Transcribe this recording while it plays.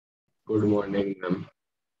Good morning, ma'am.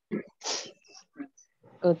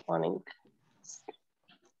 Good morning.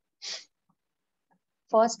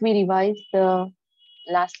 First, we revise the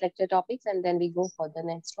last lecture topics and then we go for the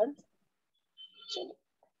next one.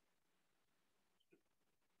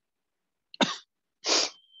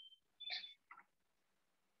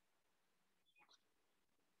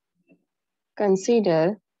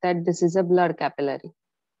 Consider that this is a blood capillary,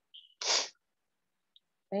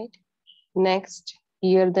 right? Next,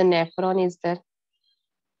 here the nephron is there.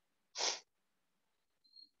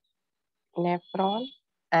 Nephron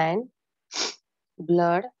and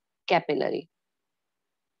blood capillary,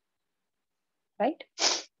 right?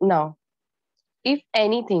 Now, if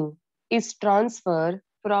anything is transferred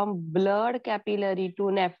from blood capillary to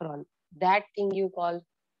nephron, that thing you call,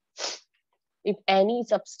 if any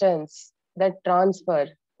substance that transfer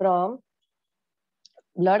from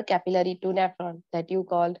blood capillary to nephron, that you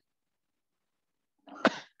called,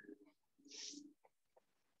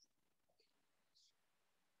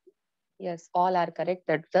 yes, all are correct,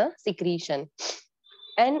 that's the secretion.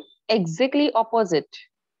 And exactly opposite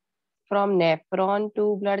from nephron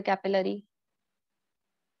to blood capillary,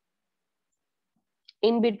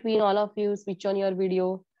 in between all of you, switch on your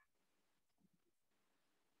video.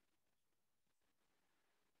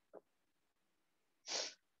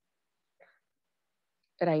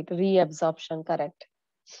 Right, reabsorption, correct.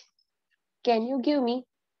 Can you give me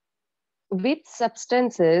which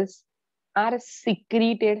substances are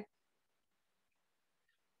secreted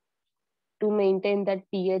to maintain that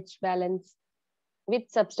pH balance? Which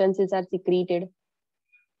substances are secreted?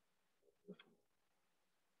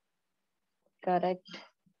 Correct.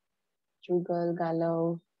 Jugal,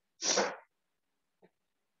 Gallo.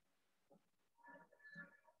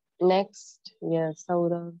 Next, yes,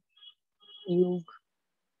 Saurav, Yug,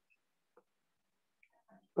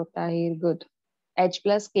 Mutahir, good. H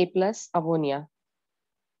plus, K plus, ammonia.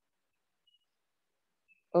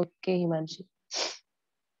 Okay, Himanshi.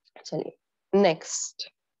 Chaliye. Next,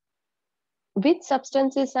 which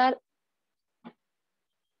substances are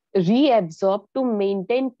reabsorbed to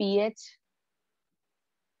maintain pH?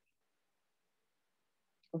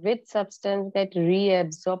 Which substance that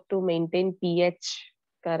reabsorb to maintain pH?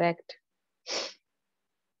 Correct.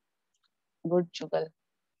 Good, Jugal.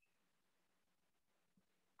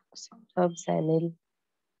 Saurabh, Sanil,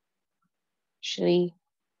 Shri,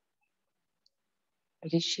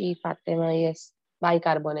 Rishi, Fatima, yes.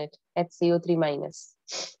 Bicarbonate, HCO3 minus.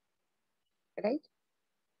 Right?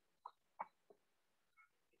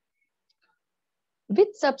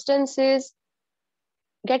 Which substances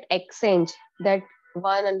get exchanged, that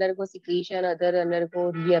one undergo secretion, other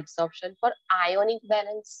undergo reabsorption for ionic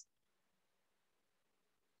balance?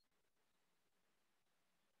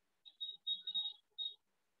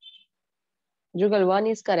 Jugal, one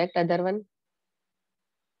is correct, other one?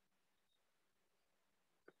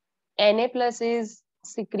 Na plus is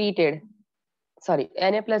secreted. Sorry,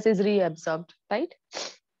 Na plus is reabsorbed, right?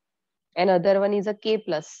 And other one is a K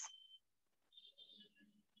plus.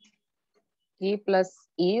 K plus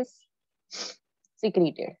is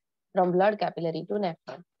secreted from blood capillary to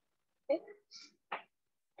nephron. Okay?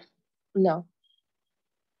 Now,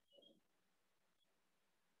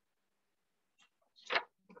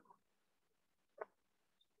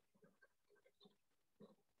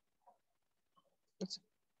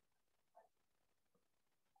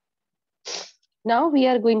 now we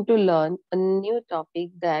are going to learn a new topic,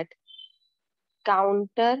 that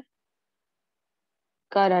counter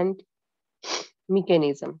current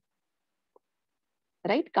mechanism.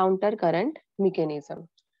 Right? Counter current mechanism.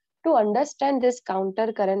 To understand this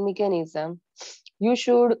counter current mechanism, you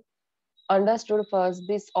should understood first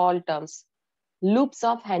this all terms. Loops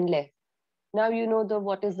of Henle. Now you know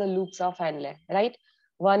what is the loops of Henle, right?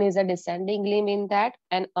 One is a descending limb in that,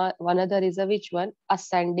 and one other is a which one?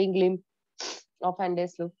 Ascending limb of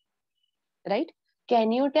Henle's loop, right?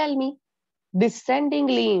 Can you tell me descending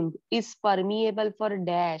limb is permeable for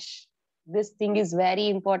dash? This thing is very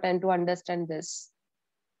important to understand this.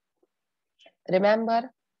 Remember?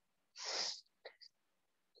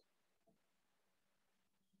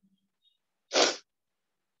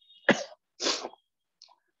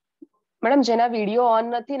 Madam જેના video on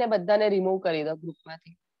નથી ને બધાને remove કરી દો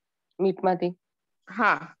ગ્રુપમાંથી, મીટમાંથી.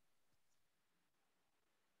 હા.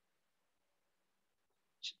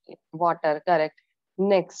 Water, correct.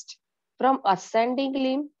 Next, from ascending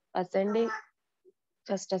limb, ascending,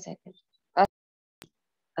 just a second.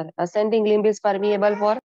 Ascending limb is permeable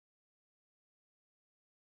for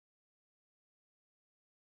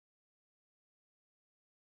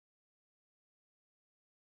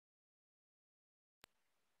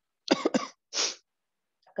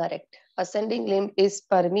Correct. Ascending limb is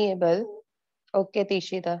permeable. Okay,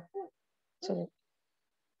 Tishita. Sorry.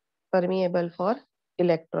 Permeable for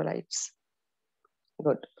electrolytes.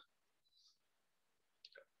 Good.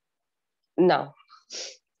 Now,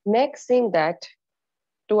 next thing that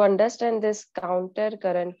to understand this counter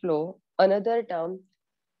current flow, another term,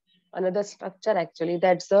 another structure actually,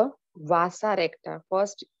 that's the vasa recta.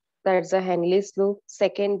 First, that's the Henley's loop.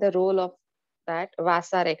 Second, the role of that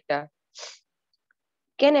vasa recta.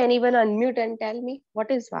 Can anyone unmute and tell me what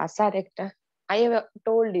is vasa recta? I have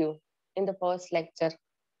told you in the first lecture.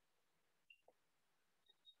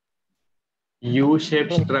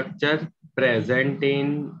 U-shaped structure present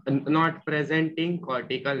in not presenting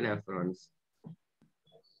cortical nephrons.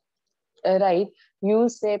 Right,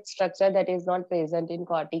 U-shaped structure that is not present in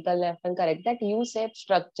cortical nephron. Correct. That U-shaped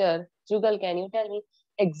structure, Jugal, can you tell me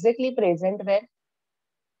exactly present where?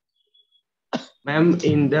 Ma'am,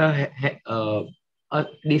 in the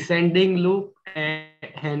descending loop and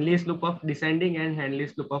Henley's loop of descending and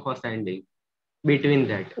Henley's loop of ascending. Between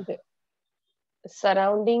that. Okay.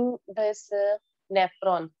 Surrounding this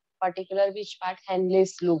nephron, particular which part?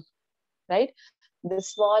 Henley's loop, right? The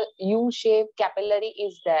small U-shaped capillary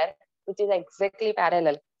is there, which is exactly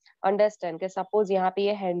parallel. Understand? कि suppose यहाँ पे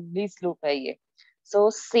ये Henley's loop है ये. So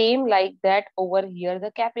same like that over here, the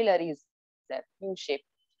capillary is there, U-shape.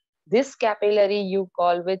 This capillary you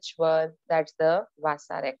call which one? That's the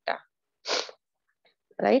vasa recta,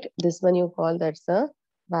 right? This one you call that's the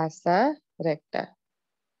vasa recta.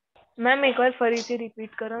 Ma'am एक बार फरीથી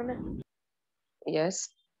repeat करो ना. Yes.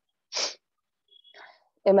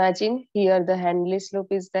 Imagine here the Henley's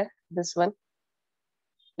loop is there. This one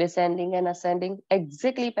descending and ascending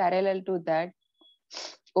exactly parallel to that.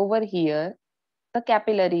 Over here, the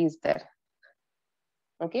capillary is there.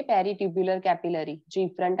 Okay, peritubular capillary, जो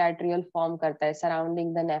efferent arteriole form करता है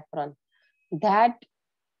surrounding the nephron. That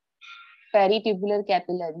peritubular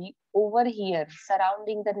capillary over here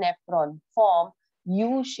surrounding the nephron form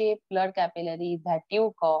U-shaped blood capillary that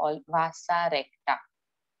you call vasa recta.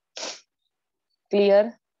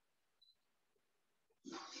 Clear?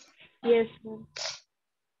 Yes, ma'am.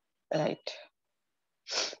 Right.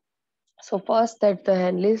 So first that's the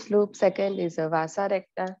Henley's loop, second is a vasa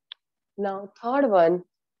recta. Now third one,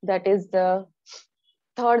 that's the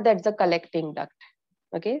collecting duct.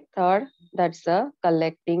 Okay, third, that's the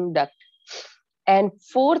collecting duct. And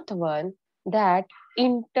fourth one, that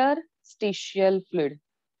interstitial fluid.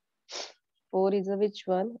 Four is a which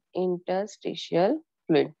one? Interstitial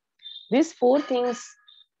fluid. These four things,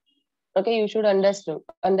 okay, you should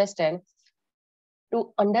understand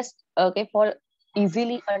to understand, okay, for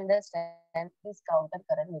easily understand this counter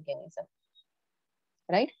current mechanism.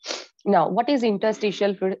 Right now, what is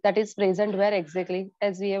interstitial fluid? That is present where exactly?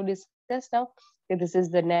 As we have discussed now, okay, this is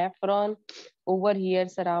the nephron. Over here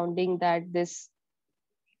surrounding that, this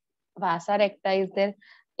vasa recta is there.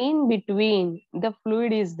 In between the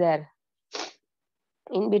fluid is there.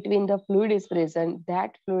 In between the fluid is present.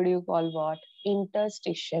 That fluid you call what?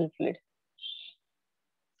 Interstitial fluid.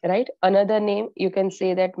 Right? Another name you can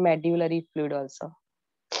say that medullary fluid also.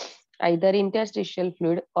 Either interstitial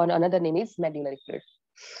fluid or another name is medullary fluid.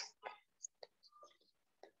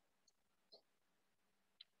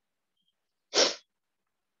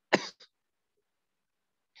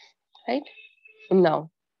 Right? Now,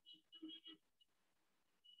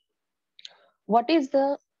 what is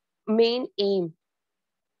the main aim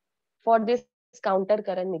for this counter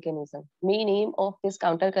current mechanism? Main aim of this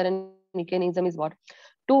counter current mechanism is what?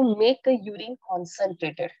 To make a urine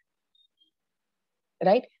concentrated.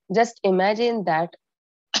 Right? Just imagine that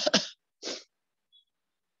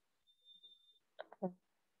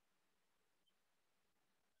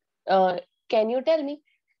can you tell me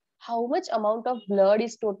how much amount of blood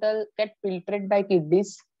is total get filtered by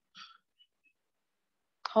kidneys?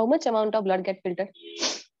 How much amount of blood get filtered?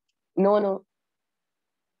 No, no.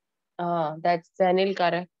 That's Sanil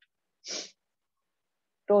correct.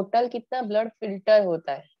 Total कितना blood filter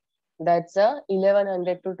होता है? That's a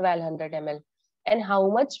 1100 to 1200 ml. And how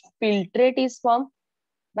much filtrate is formed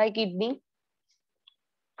by kidney?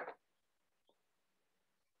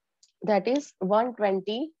 That is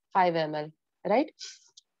 125 ml, right?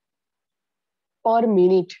 Per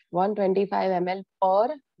minute, 125 ml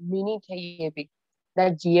per minute है ये भी.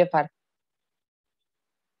 That GFR.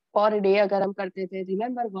 Per day अगर हम करते थे,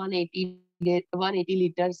 रिमेम्बर 180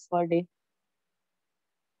 liters per day.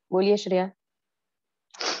 बोलिए श्रेया.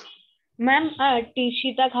 મેમ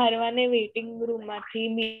ટીશિતા ખારવાને વેઇટિંગ રૂમ માંથી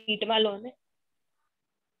મીટમાં લો ને.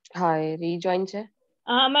 હા, એ રીજોઈન છે.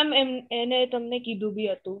 હા મેમ, એને તમને કીધું બી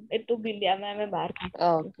હતું, એ તો બિલિયા મેમે બહાર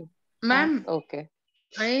કાઢ્યું. ઓકે मैम ઓકે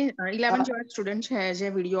 11 જેવા સ્ટુડન્ટ છે જે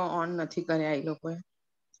વિડિયો ઓન નથી કર્યા એ લોકોએ.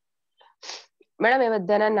 મેડમ એ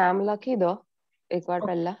બધાના નામ લખી દો એકવાર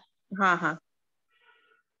પહેલા. હા હા.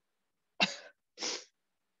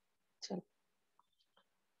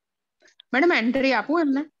 મેડમ એન્ટ્રી આપું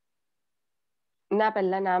એમને? ના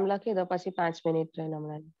પહેલા નામ લખી દો પછી 5 મિનિટ રહીને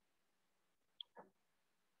હમણાં.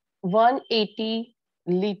 180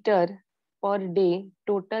 liter per day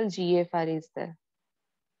total GFR is there.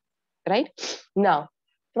 Right? Now,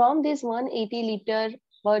 from this 180 liter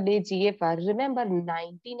per day GFR, remember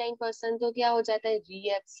 99% तो क्या हो जाता है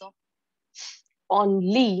reabsorb.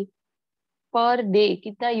 Only per day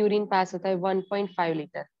कितना यूरिन पास होता है 1.5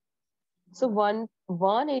 liter. So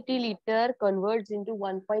 180 liter converts into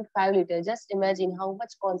 1.5 liter. Just imagine how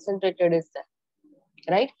much concentrated is that,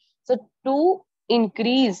 right? So to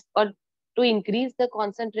increase the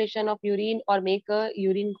concentration of urine or make a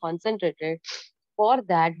urine concentrated, for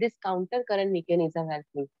that this counter current mechanism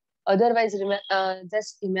helpful. Otherwise,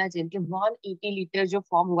 just imagine कि 180 liter जो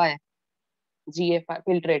form हुआ है GFR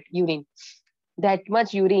filtrate urine, that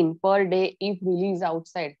much urine per day if released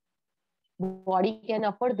outside, body can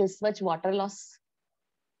afford this much water loss.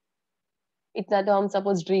 इतना तो हम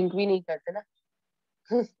suppose drink भी नहीं करते ना.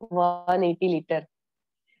 180 liter,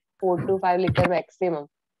 4 to 5 liter maximum,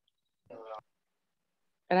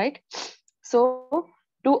 right? So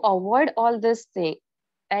to avoid all this thing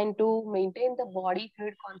and to maintain the body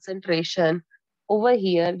fluid concentration, over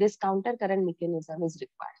here this counter current mechanism is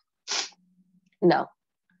required. Now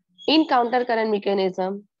in counter current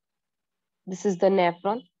mechanism, this is the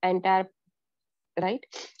nephron entire, right?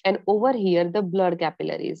 And over here the blood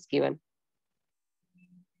capillary is given.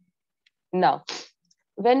 Now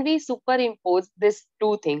when we superimpose these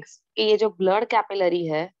two things, ये जो blood capillary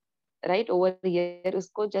है, right over here,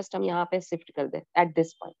 उसको just हम यहाँ पे shift कर दे at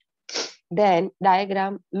this point. Then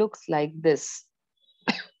diagram looks like this.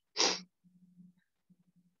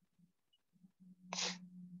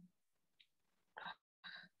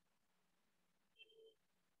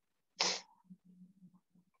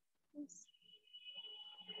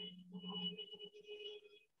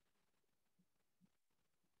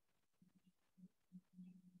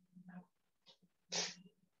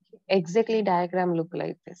 Exactly diagram look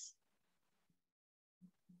like this.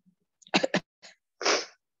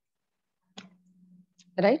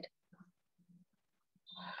 Right?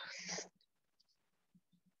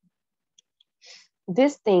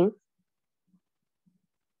 This thing,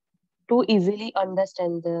 to easily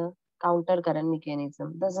understand the counter current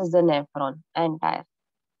mechanism, this is the nephron entire.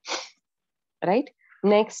 Right?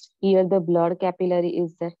 Next, here the blood capillary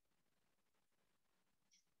is there.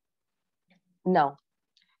 Now,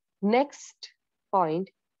 next point,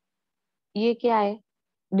 ये क्या है?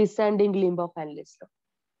 Descending limb of Henle-Slope.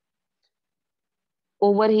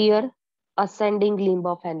 Over here, ascending limb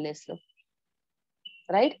of Henle-Slope.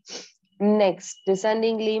 Right? Next,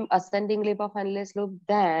 descending limb, ascending limb of Henle-Slope.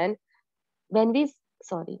 Then, when we,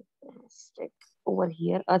 sorry, let's check over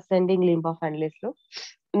here, ascending limb of Henle-Slope.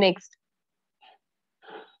 Next,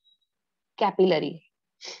 capillary.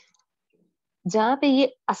 जहाँ पे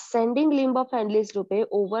ये ascending limb of Henle-Slope है,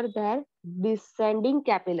 over there, descending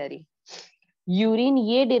capillary. Urine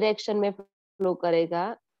ये direction में flow करेगा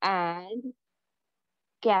and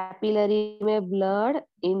capillary में blood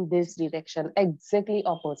in this direction, exactly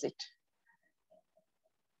opposite.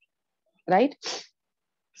 Right?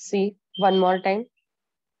 C one more time.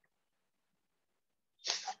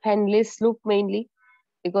 Henle-Slope mainly,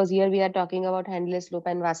 because here we are talking about Henle-Slope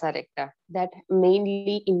and vasa recta, that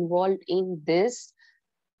mainly involved in this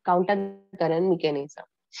counter current mechanism.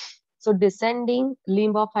 So descending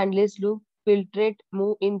limb of Henle-Slope filtrate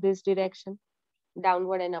move in this direction,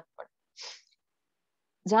 downward and upward.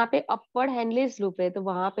 जहाँ पे upward Henle-Slope है तो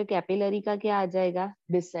वहां पे capillary का क्या आ जाएगा?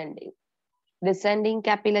 Descending. Descending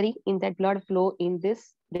capillary in that blood flow in this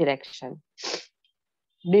direction.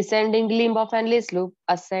 Descending limb of Henle-Slope,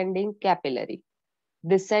 ascending capillary.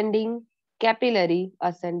 Descending capillary,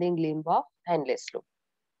 ascending limb of Henle-Slope.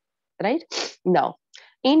 Right? Now,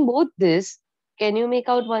 in both this, can you make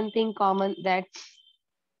out one thing common, that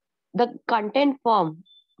the content form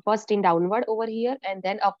first in downward over here and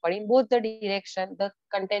then upward in both the direction, the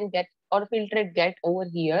content get or filtrate get over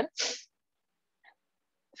here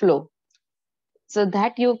flow. So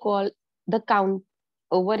that you call the count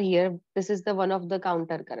over here. This is the one of the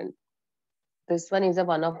counter current. This one is a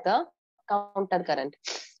one of the counter current.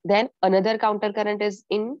 Then another counter current is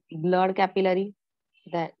in blood capillary,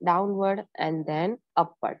 then downward and then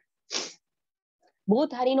upward.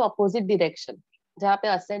 Both are in opposite direction. जहाँ पे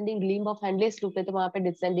ascending limb of Henle-Slope है तो वहां पे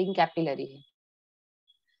descending capillary है.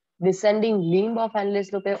 descending limb of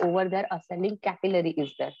Henle's loop over there, ascending capillary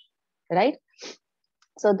is there, right?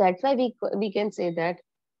 So that's why we can say that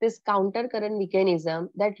this counter current mechanism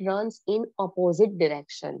that runs in opposite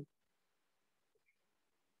direction,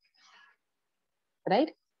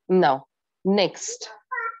 right? Now, next,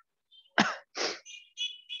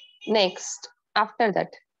 after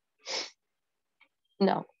that,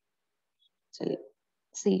 now,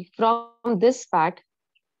 see from this part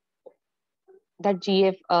that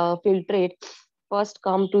GF filtrate first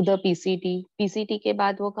come to the PCT के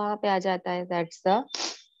बाद वो कहाँ पे आ जाता है? That's the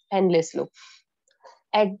Henle's loop.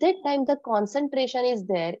 At that time, the concentration is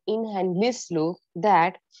there in Henle's loop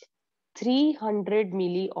that 300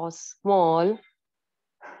 milliosmol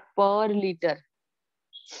per liter.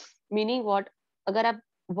 Meaning what? अगर आप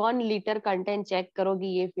 1 liter content check करोगे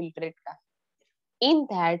ये filtrate का, in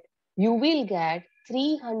that you will get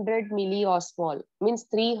 300 milliosmol, means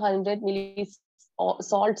 300 milli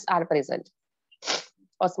salts are present.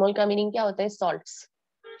 Osmol का meaning क्या होता है? Salts.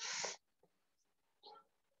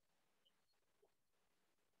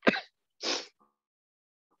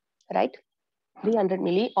 Right? 300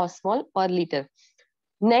 milliosmol per liter.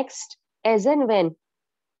 Next, as and when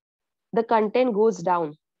the content goes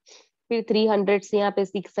down, फिर 300 से यहाँ पे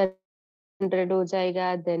 600 हो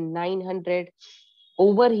जाएगा, then 900.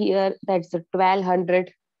 Over here, that's the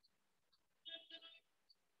 1200.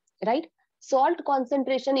 Right? Salt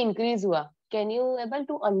concentration increase हुआ. Can you able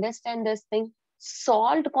to understand this thing?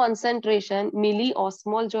 Salt concentration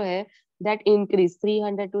milliosmol जो है that increase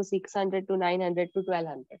 300 to 600 to 900 to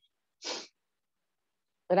 1200.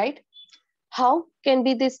 Right? How can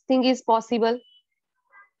be this thing is possible?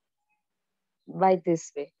 By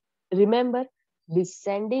this way. Remember,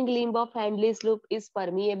 descending limb of Henle's loop is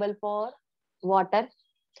permeable for water.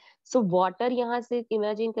 So water यहाँ से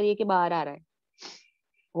imagine करिए कि बाहर आ रहा है.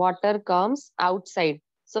 Water comes outside.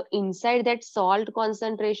 So inside that salt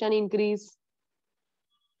concentration increase.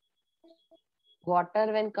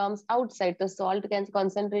 Water when comes outside, the salt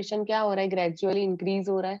concentration क्या हो रहा है? Gradually increase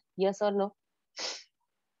हो रहा है. Yes or no?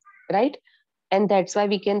 Right? And that's why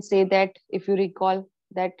we can say that, if you recall,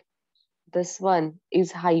 that this one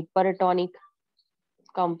is hypertonic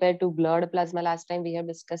compared to blood plasma. Last time we have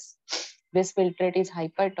discussed this filtrate is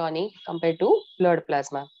hypertonic compared to blood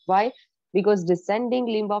plasma. Why? Because descending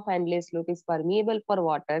limb of Henle's loop is permeable for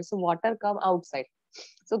water, so water come outside.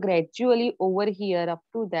 So gradually over here up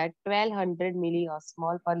to that 1200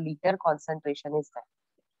 milliosmol per liter concentration is there.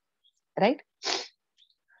 Right?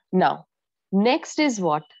 Now, next is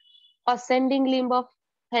what? Ascending limb of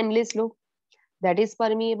Henle's loop, that is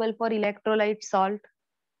permeable for electrolyte salt.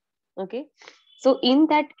 Okay. So in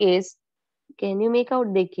that case, can you make out?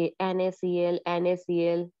 देखिए NaCl,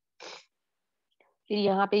 NaCl, फिर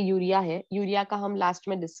यहाँ पे urea है. Urea का हम last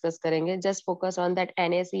में discuss करेंगे. Just focus on that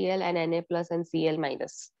NaCl and Na plus and Cl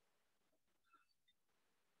minus.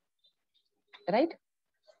 Right?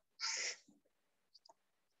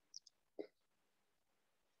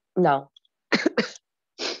 Now,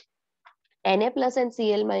 Na plus and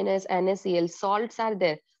Cl minus, NaCl salts are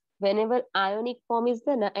there. Whenever ionic form is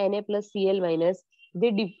there, Na plus Cl minus,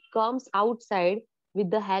 they comes outside with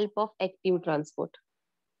the help of active transport.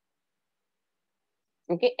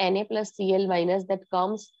 Okay, Na plus Cl minus that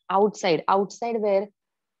comes outside. Outside where?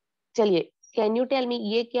 चलिए, can you tell me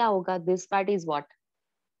ये क्या होगा? This part is what?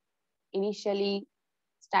 Initially,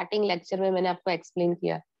 starting lecture में मैंने आपको explain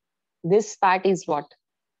किया. This part is what?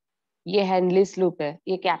 ये Henle's loop है,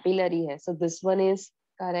 ये capillary है. So this one is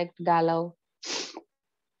correct, Gallo.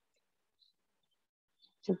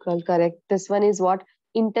 Correct. This one is what?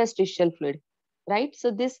 Interstitial fluid, right?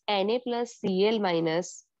 So this Na plus Cl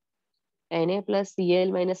minus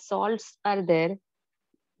salts are there.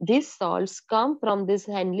 These salts come from this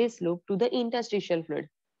Henle's loop to the interstitial fluid,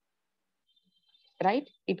 right?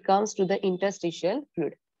 It comes to the interstitial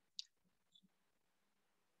fluid.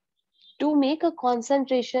 To make a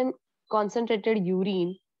concentrated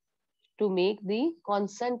urine,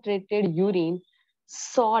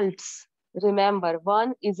 salts, remember,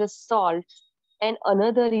 one is a salt and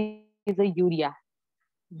another is a urea.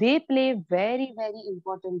 They play very, very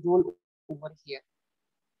important role over here.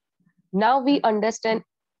 Now we understand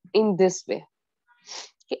in this way.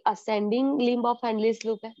 Ascending limb of Henle's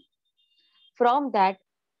loop. From that,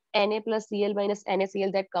 Na plus Cl minus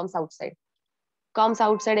NaCl that comes outside. Comes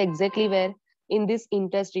outside exactly where? In this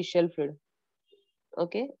interstitial fluid.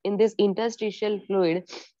 Okay, in this interstitial fluid,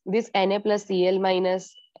 this Na plus Cl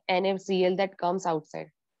minus NaCl that comes outside.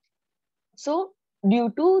 So due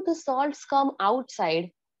to the salts come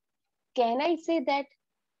outside, can I say that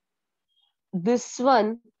this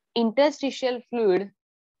one interstitial fluid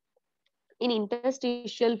in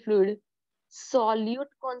interstitial fluid,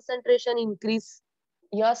 solute concentration increase?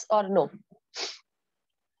 Yes or no?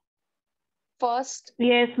 First,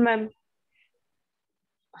 Yes, ma'am.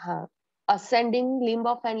 ascending limb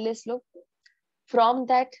of endless loop. From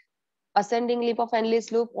that ascending limb of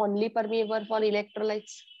endless loop, only permeable for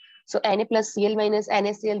electrolytes. So Na plus Cl minus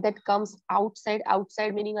NaCl that comes outside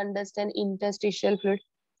meaning understand interstitial fluid.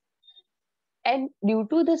 And due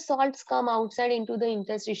to the salts come outside into the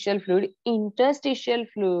interstitial fluid in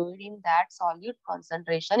that solute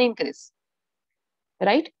concentration increase.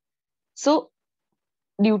 Right? So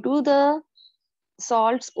due to the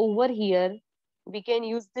salts over here, we can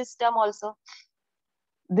use this term also.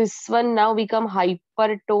 This one now become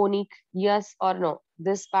hypertonic. Yes or no?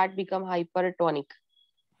 This part become hypertonic.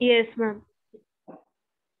 Yes, ma'am.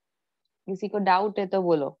 किसी को doubt है तो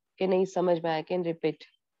बोलो कि नहीं समझ में आया. Can repeat.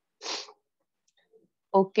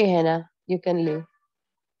 ओके है ना? You can leave.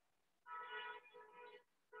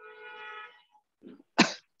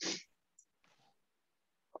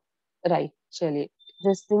 राइट, चलिए.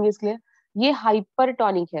 This thing is clear. ये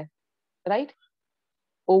हाइपरटोनिक है. राइट.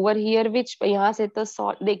 ओवर हियर विच यहाँ से तो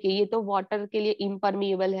सॉल्ट देखिए, ये तो वाटर के लिए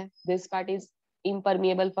इम्परमिएबल है. This part is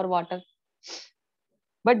impermeable for water,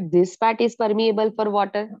 but this part is permeable for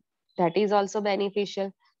water. That is also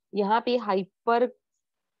beneficial. यहाँ पे hyper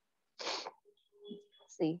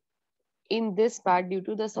C in this part, due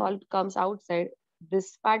to the salt comes outside,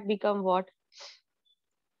 this part become what?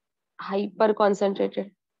 Hyper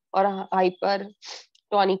concentrated or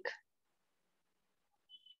hypertonic.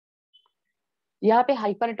 यहाँ पे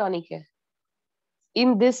hypertonic है.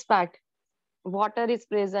 In this part water is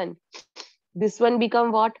present. This one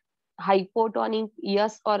become what? Hypotonic.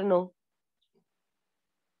 Yes or no?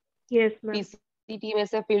 Yes, ma'am. PCT में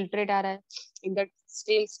से filtrate आ रहा है. In that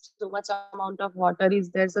still so much amount of water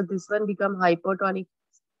is there, so this one become hypotonic.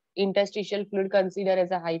 Interstitial fluid considered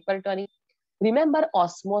as a hypertonic. Remember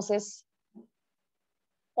osmosis.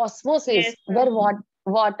 Yes, Where ma'am.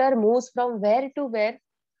 water moves from where to where?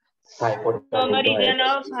 From a Hypotonic to region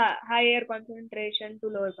of hypertonic. higher concentration to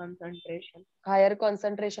lower concentration. Higher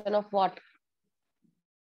concentration of what?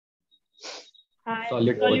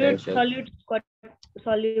 Solid Solute, potential.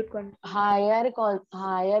 solute concentration.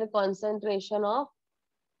 Higher concentration of.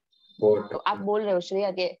 Water. तो आप बोल रहे हो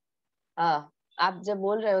श्रेया के, हाँ, आप जब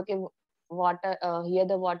बोल रहे हो कि water here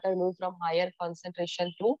the water move from higher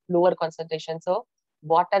concentration to lower concentration, so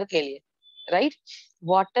water के लिए, right?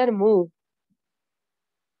 Water move.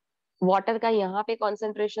 Water का यहाँ पे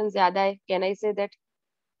concentration ज्यादा है. Can I say that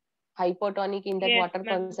hypotonic in that Yes, water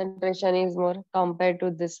ma'am. concentration is more compared to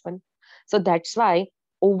this one? So that's why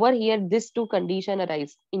over here these two condition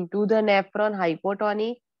arise. Into the nephron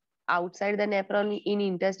hypotonic, outside the nephron in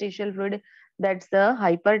interstitial fluid, that's the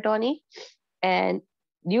hypertonic. And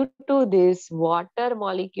due to this water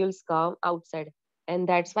molecules come outside, and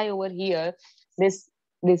that's why over here this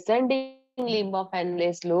descending limb of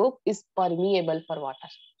endless loop is permeable for water.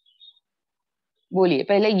 बोलिए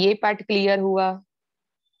पहले ये part clear हुआ?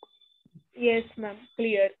 Yes, ma'am.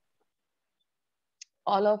 Clear.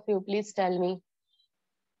 All of you please tell me.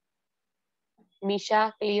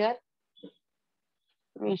 Misha, clear?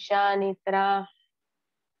 Misha, Nitra,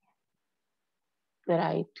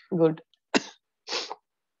 right, good.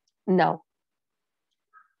 Now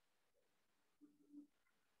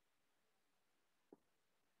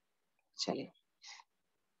चलिए,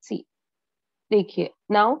 see, देखिए,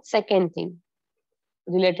 now second thing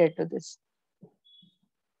related to this.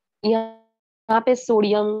 यहाँ पे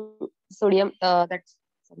sodium that's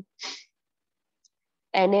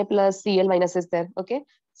Na plus Cl minus is there. Okay,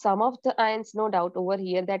 some of the ions no doubt over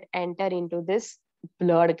here that enter into this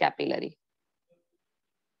blood capillary,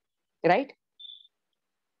 right?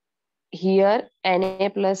 Here Na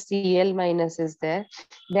plus Cl minus is there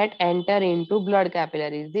that enter into blood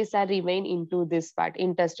capillaries. These are remain into this part,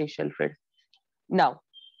 interstitial fluid. Now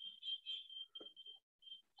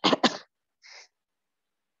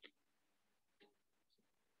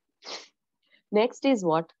next is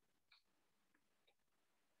what?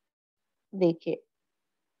 देखिए,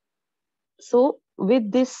 so with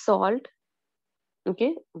this salt,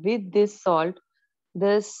 okay, with this salt,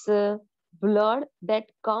 this blood that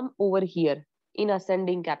come over here in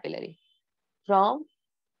ascending capillary. From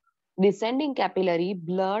descending capillary,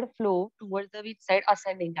 blood flow towards the which side?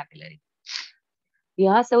 Ascending capillary.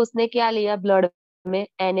 यहाँ से उसने क्या लिया blood में?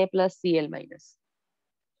 Na plus Cl minus.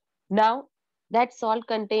 Now that salt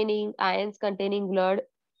containing ions containing blood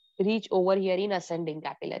reach over here in ascending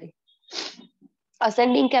capillary.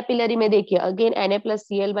 Ascending capillary में देखिए again Na plus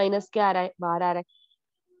Cl minus क्या आ रहा है? बाहर आ रहा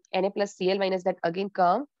है. Na plus Cl minus that again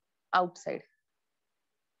come outside.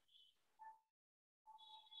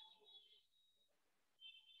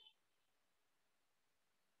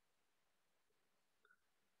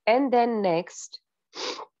 And then next,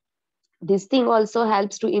 this thing also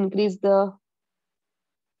helps to increase the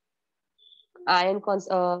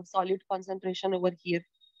solute concentration over here.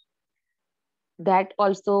 That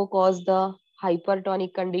also cause the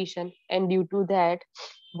hypertonic condition, and due to that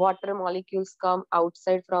water molecules come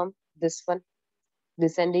outside from this one,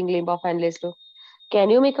 descending limb of endless loop. Can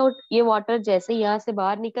you make out? ये water जैसे यहाँ से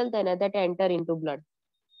बाहर निकलता है ना, that enter into blood,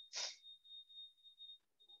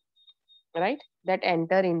 right? That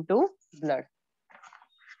enter into blood.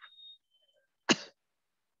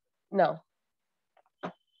 Now,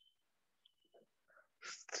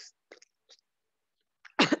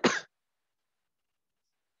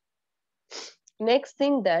 next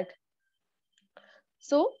thing that,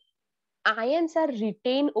 so ions are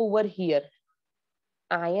retained over here.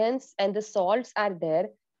 Ions and the salts are there.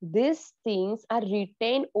 These things are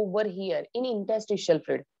retained over here in interstitial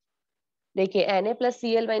fluid. देखिए Na plus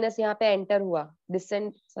Cl minus यहाँ पे enter हुआ,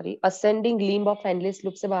 ascending limb of endless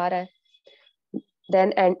loop से बाहर है,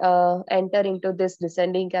 then enter into this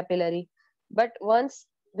descending capillary. But once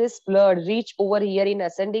this blood reach over here in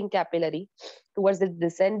ascending capillary towards the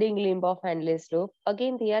descending limb of endless loop,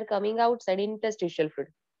 again they are coming outside in interstitial fluid.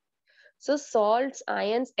 So salts,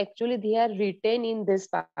 ions, actually they are retained in this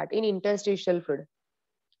part, in interstitial fluid.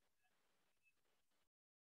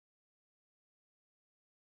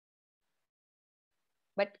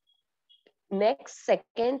 But next,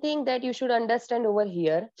 second thing that you should understand over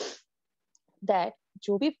here, that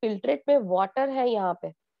जो भी filtrate में water है यहाँ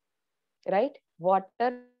पे, right?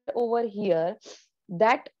 Water over here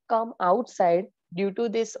that come outside due to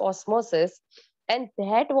this osmosis, and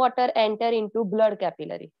that water enter into blood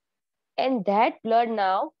capillary, and that blood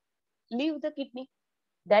now leave the kidney.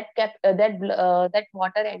 That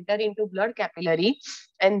water enter into blood capillary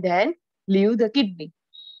and then leave the kidney,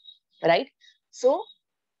 right? So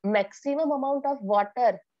maximum amount of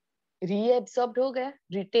water reabsorbed हो गया,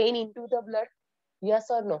 retain into the blood, yes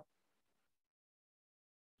or no?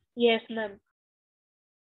 Yes, ma'am.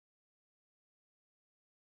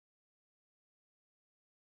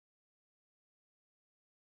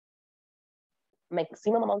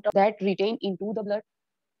 Maximum amount of that retain into the blood.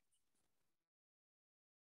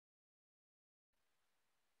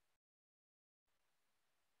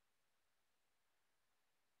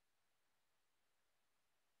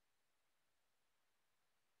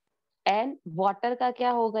 And water का क्या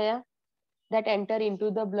हो गया? That enter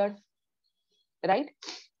into the blood, right?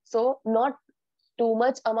 So not too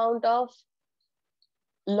much amount of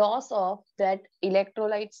loss of that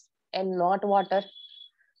electrolytes and not water.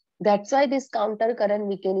 That's why this counter current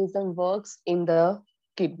mechanism works in the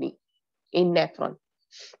kidney, in nephron,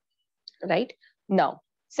 right? Now,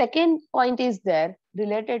 second point is there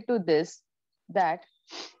related to this, that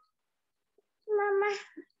Mama.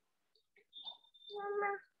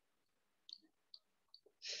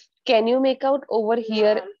 Can you make out over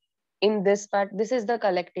here in this part? This is the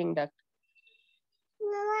collecting duct.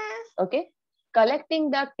 Okay,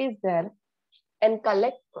 collecting duct is there, and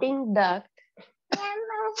collecting duct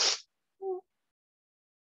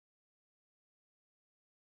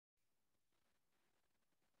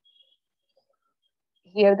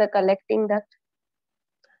here, the collecting duct.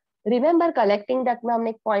 Remember collecting duct में हमने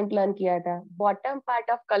एक point learn किया था, bottom part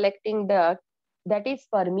of collecting duct that is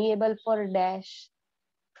permeable for dash.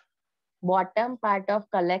 Bottom part of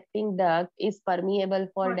collecting duct is permeable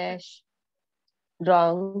for dash.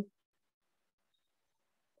 Wrong.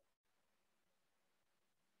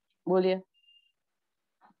 बोलिए.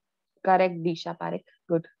 Correct, Disha Parekh.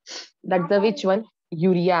 Good. That's the which one?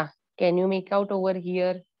 Urea. Can you make out over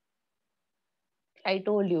here? I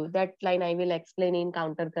told you that line I will explain in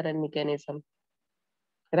counter current mechanism.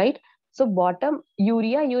 Right? So bottom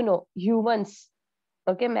urea, you know, humans,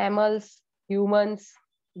 okay, mammals, humans,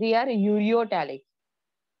 they are ureotalic.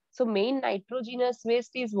 So main nitrogenous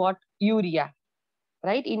waste is what? Urea.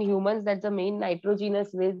 Right? In humans, that's the main nitrogenous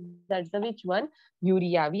waste. That's the which one?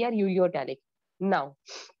 Urea. We are ureotalic. Now,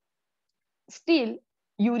 still,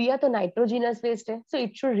 urea to nitrogenous waste hai, so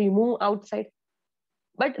it should remove outside.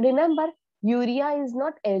 But remember, urea is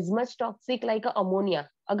not as much toxic like ammonia.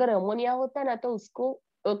 अगर ammonia होता ना तो उसको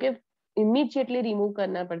okay immediately remove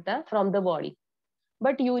करना पड़ता from the body.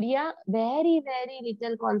 But urea, very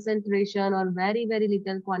little concentration or very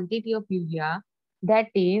little quantity of urea that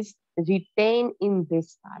is retained in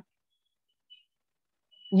this part.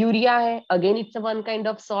 Urea है, again it's a one kind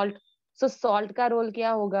of salt. So salt का role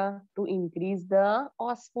क्या होगा? To increase the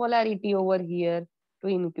osmolarity over here, to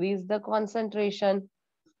increase the concentration,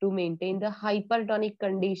 to maintain the hypertonic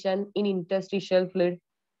condition in interstitial fluid,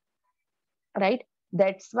 right?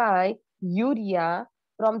 That's why urea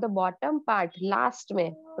from the bottom part, last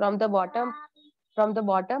में, from the bottom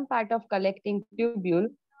part of collecting tubule,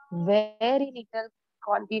 very little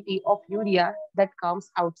quantity of urea that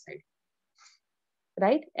comes outside,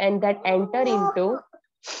 right? And that enter into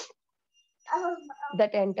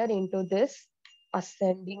this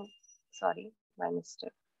ascending, sorry, my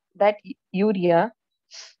mistake. That urea,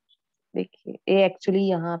 देखिए ये actually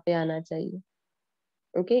यहाँ पे आना चाहिए.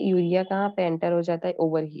 Okay, urea कहाँ पे enter हो जाता है?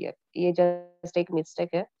 Over here. ये जस्ट एक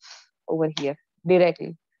मिस्टेक है. Over here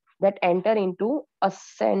directly that enter into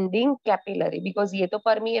ascending capillary, because ये तो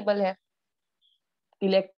permeable है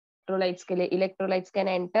इलेक्ट्रोलाइट्स के लिए. इलेक्ट्रोलाइट्स कैन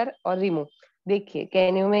एंटर और रिमूव. देखिए,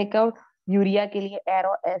 can you make out? Urea के लिए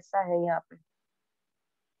एरो ऐसा है यहाँ पे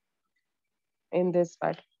in this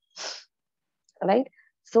part, right?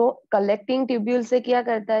 So collecting tubule से क्या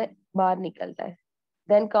करता है? बाहर निकलता है.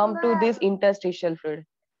 Then come to this interstitial fluid,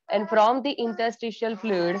 and from the interstitial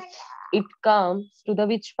fluid it comes to the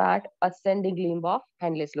which part? Ascending limb of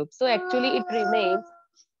Henle's loop. So actually it remains,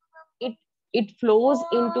 it flows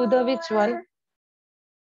into the which one?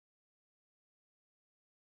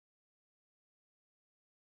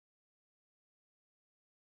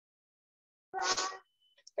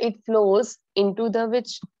 It flows into the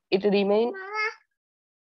which? It remain,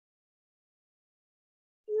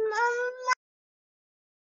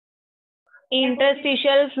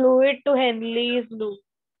 Interstitial fluid to Henle's loop.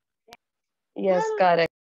 yes,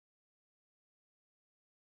 correct.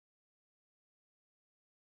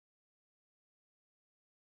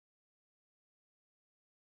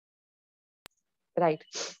 Right.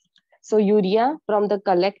 So urea from the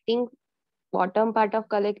collecting bottom part of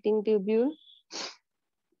collecting tubule,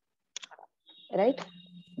 right,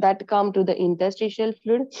 that come to the interstitial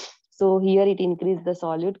fluid. So here it increase the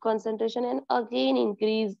solute concentration and again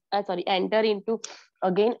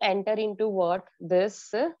enter into what?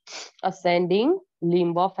 This ascending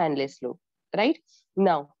limb of Henle's loop, right?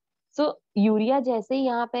 Now, so urea जैसे ही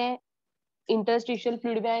यहाँ पे interstitial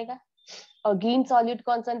fluid में आएगा, again solute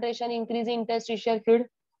concentration increase in interstitial fluid,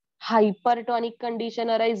 hypertonic condition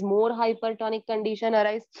arise, more hypertonic condition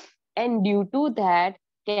arise, and due to that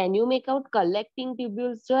can you make out collecting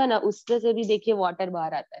tubules जो है ना, उसमें से भी देखिए वाटर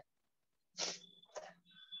बाहर आता है,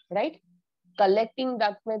 राइट? कलेक्टिंग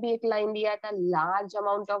डक्ट में भी एक लाइन दिया था, large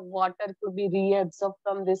amount of water to be reabsorb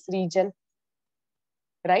from this reason,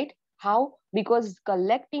 right? How? Because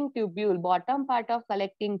collecting tubule, bottom part of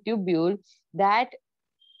collecting tubule, that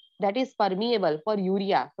is permeable for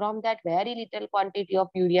urea. From that, very little quantity of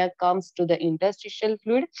urea comes to the interstitial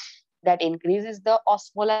fluid, that increases the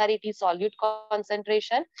osmolarity solute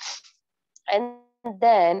concentration, and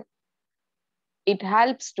then it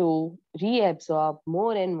helps to reabsorb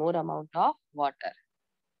more and more amount of water,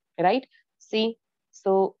 right? See,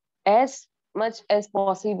 so as much as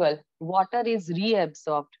possible water is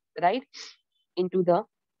reabsorbed, right, into the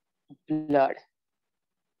blood,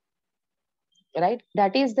 right?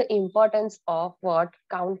 That is the importance of what?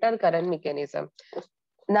 Counter current mechanism.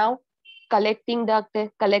 Now collecting duct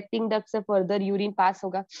से further urine pass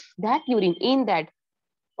होगा. That urine, in that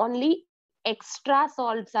only extra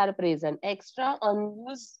salts are present, extra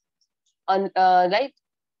unused right,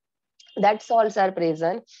 that salts are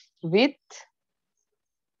present with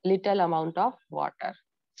little amount of water,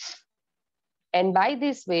 and by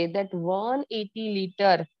this way that 180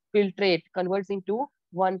 liter filtrate converts into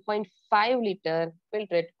 1.5 liter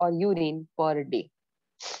filtrate or urine per day.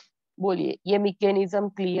 बोलिए, ये mechanism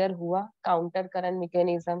clear हुआ? Counter current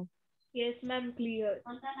mechanism. Yes, ma'am, clear.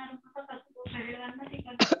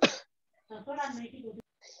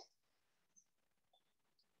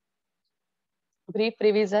 Brief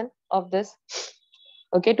revision of this.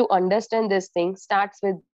 Okay, to understand this thing starts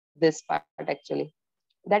with this part actually,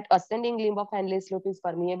 that ascending limb of Henle's loop is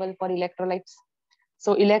permeable for electrolytes.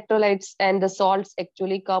 So electrolytes and the salts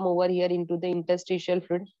actually come over here into the interstitial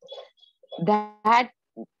fluid. That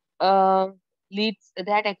leads,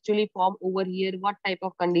 that actually form over here what type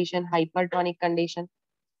of condition? Hypertonic condition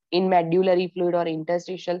in medullary fluid or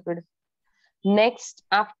interstitial fluid. Next,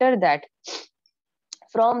 after that,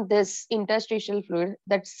 from this interstitial fluid,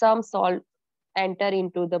 that some salt enter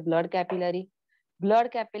into the blood capillary.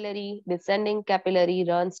 Blood capillary, descending capillary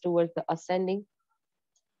runs towards the ascending.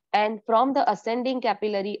 And from the ascending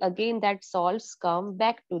capillary, again that salts come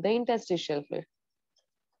back to the interstitial fluid,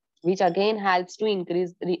 which again helps to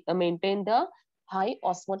increase, maintain the high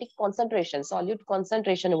osmotic concentration, solute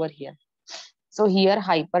concentration over here. So here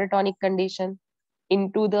hypertonic condition,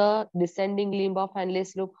 into the descending limb of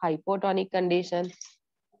Henle's loop, hypotonic condition,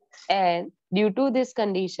 and due to this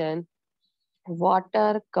condition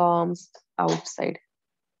water comes outside,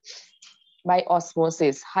 bye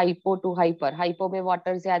osmosis, hypo to hyper. Hypo में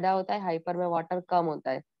water ज्यादा होता है, hyper में water कम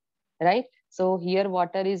होता है, right? So here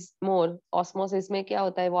water is more, osmosis में क्या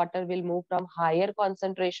होता है, water will move from higher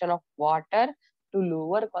concentration of water to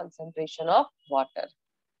lower concentration of water,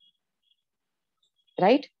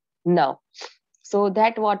 right? Now, so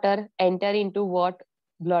that water enter into what?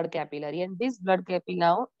 Blood capillary, and this blood capillary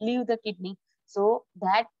now leave the kidney. So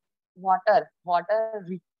that water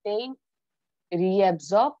retain,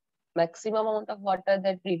 reabsorb, maximum amount of water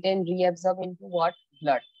that retain, reabsorb into what?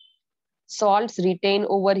 Blood. Salts retain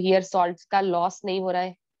over here, salts का loss नहीं हो रहा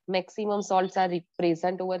है, maximum salts are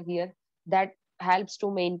present over here, that helps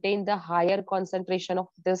to maintain the higher concentration of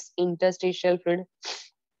this interstitial fluid.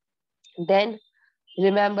 Then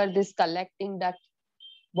remember this collecting duct,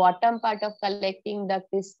 bottom part of collecting duct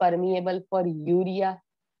is permeable for urea.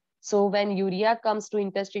 So when urea comes to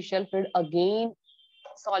interstitial fluid, again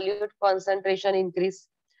solute concentration increase,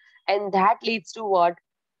 and that leads to what?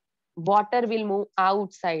 Water will move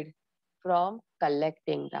outside from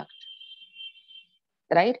collecting duct,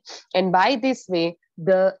 right? And by this way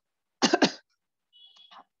the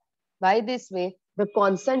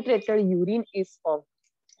concentrated urine is formed.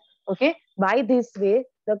 Okay, by this way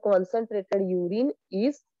the concentrated urine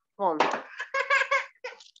is formed.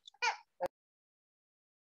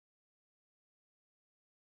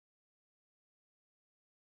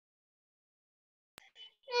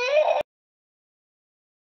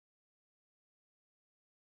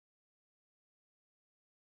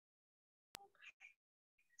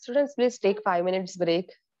 Students, please take 5 minutes break.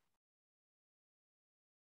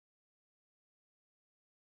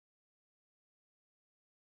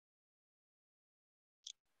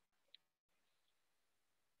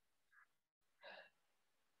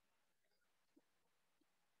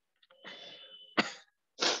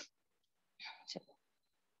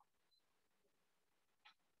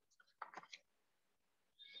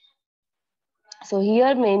 So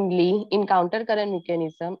here mainly in counter current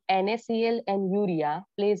mechanism, NaCl and urea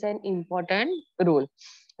plays an important role,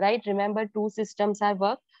 right? Remember two systems are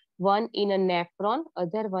work, one in a nephron,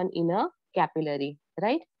 other one in a capillary,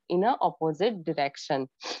 right? In a opposite direction.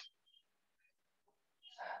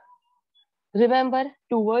 Remember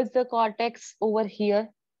towards the cortex over here,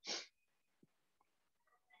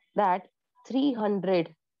 that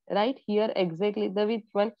 300, right? Here exactly the which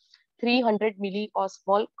one? 300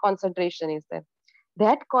 milliosmol concentration is there.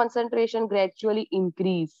 That concentration gradually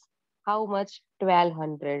increase. How much?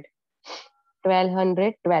 1200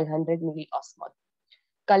 milliosmol.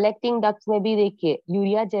 Collecting ducts में भी देखिए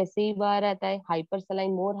urea जैसे ही बाहर आता है,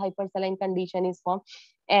 हाइपरसलाइन, मोर हाइपरसलाइन condition is form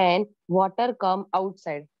and water come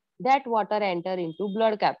outside, that water enter into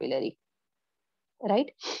blood capillary,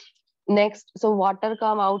 right? Next, so water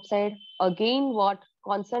come outside, again what?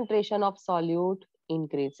 Concentration of solute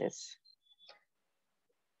increases.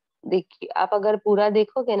 देखिए आप अगर पूरा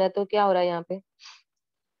देखोगे ना तो क्या हो रहा है यहाँ पे,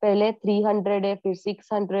 पहले 300 है, फिर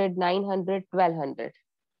 600, 900, 1200.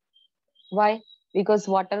 Why? Because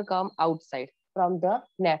water come outside from the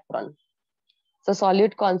nephron. So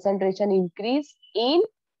solute concentration increase in,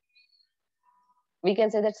 we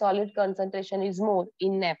can say that solute concentration is more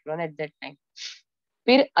in nephron at that time.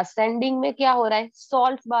 फिर ascending में क्या हो रहा है,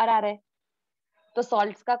 salts बाहर आ रहे हैं, तो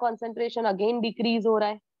salts का concentration again decrease हो रहा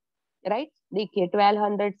है, right? देखिए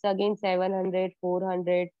 1200 से again 700,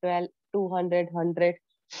 400, 12, 200, 100.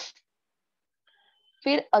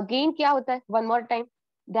 फिर again क्या होता है, one more time,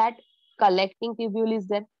 that collecting tubule is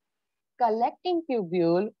there. Collecting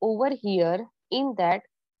tubule over here, in that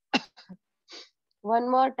one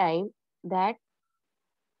more time, that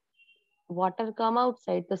water come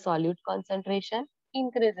outside, the solute concentration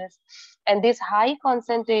increases, and this high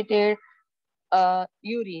concentrated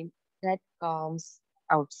urine that comes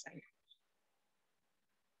outside.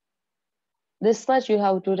 This much you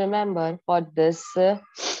have to remember for this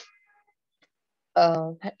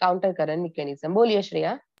counter current mechanism. बोलिए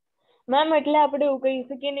Shreya. Ma'am એટલે આપણે એવું કહી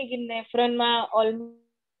શકીએ ને કે નેફ્રોનમાં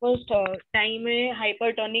almost ટાઈમે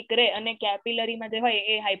હાઇપરટોનિક રહે અને કેપિલરીમાં જે હોય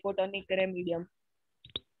એ હાઇપોટોનિક રહે મીડિયમ.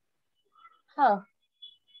 हाँ.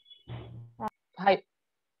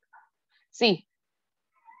 See,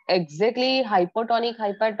 exactly hypotonic,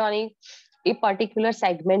 hypertonic, a particular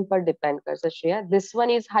segment पर depend करता है Shreya. This one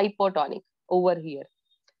is hypotonic over here.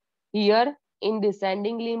 Here in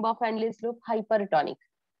descending limb of Henle's loop, hypertonic.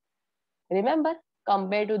 Remember,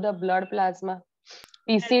 compared to the blood plasma,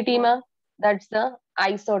 PCT ma, that's the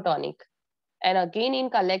isotonic. And again in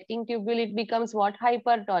collecting tubule, it becomes what?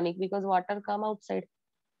 Hypertonic, because water come outside.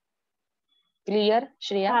 Clear,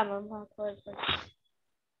 Shreya? હા ma'am, હા ખબર પડી.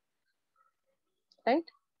 Right?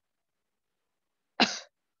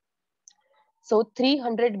 So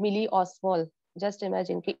 300 milliosmol, just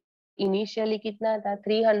imagine कि initially कितना था,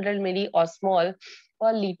 300 milliosmol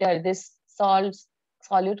per liter. This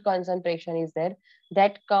solute concentration is there,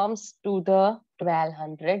 that comes to the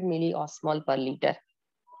 1200 milliosmol per liter,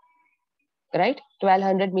 right?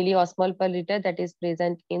 1200 milliosmol per liter, that is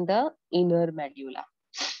present in the inner medulla,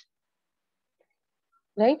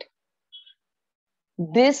 right?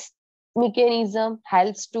 This mechanism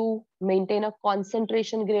helps to maintain a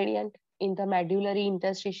concentration gradient in the medullary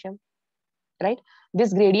interstitium, right?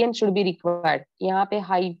 This gradient should be required. यहाँ पे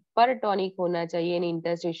hypertonic होना चाहिए in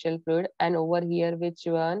interstitial fluid, and over here which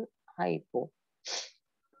one? Hypo,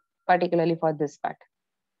 particularly for this part,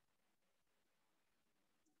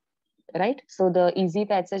 right? So the easy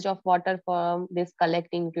passage of water from this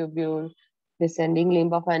collecting tubule, descending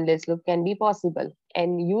limb of endless loop can be possible,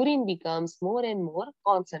 and urine becomes more and more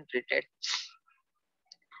concentrated,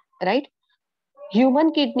 right?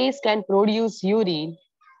 Human kidneys can produce urine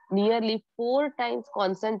nearly 4 times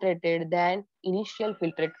concentrated than initial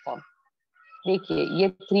filtrate form. देखिए ये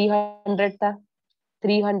 300 था,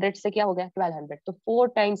 300 से क्या हो गया 1200, तो 4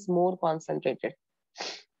 times more concentrated,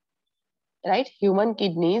 right? Human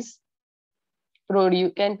kidneys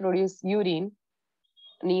can produce urine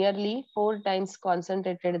nearly 4 times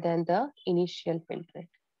concentrated than the initial filtrate,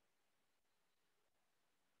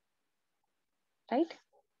 right?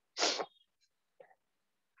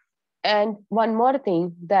 And one more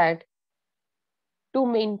thing, that to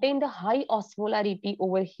maintain the high osmolarity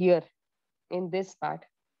over here in this part,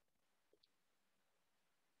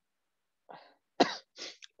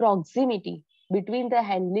 proximity between the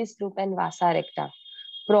Henle's loop and vasa recta.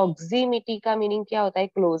 Proximity का meaning क्या होता है?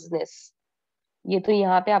 Closeness. ये तो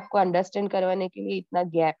यहाँ पे आपको understand करवाने के लिए इतना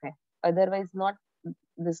गैप है, otherwise not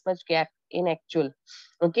this much gap in actual.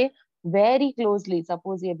 Okay, very closely.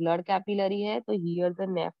 Suppose ये ब्लड कैपिलरी है, तो here the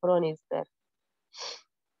nephron is there.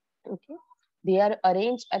 Okay, they are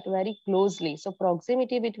arranged at very closely. So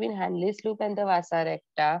proximity between Henle's loop and the vasa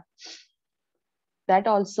recta, that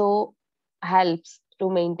also helps to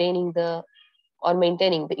maintaining the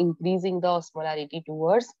increasing the osmolarity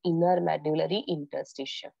towards inner medullary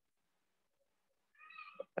interstitium,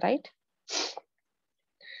 right?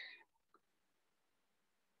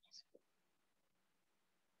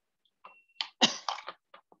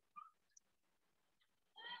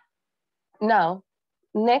 Now,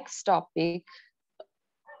 next topic.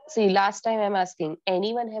 See, last time I'm asking,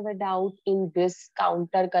 anyone have a doubt in this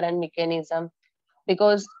counter current mechanism?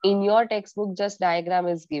 Because in your textbook, just diagram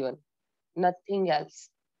is given, nothing else.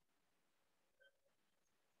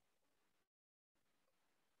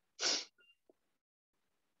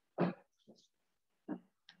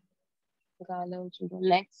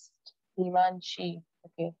 Next, Himanshi.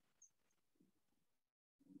 Okay.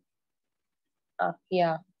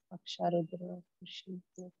 Yeah, Aksharudra,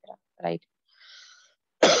 right.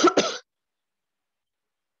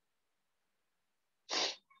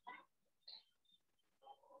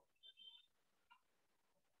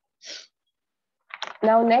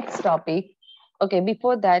 Now, next topic. Okay,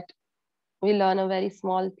 before that, we learn a very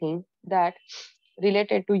small thing that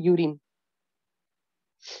related to urine.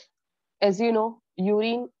 As you know,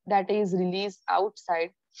 urine that is released outside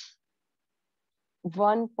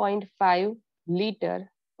 1.5 liter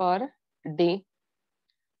per day.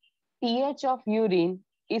 pH of urine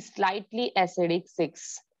is slightly acidic,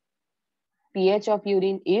 6. pH of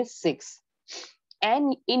urine is 6.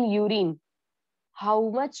 And in urine, how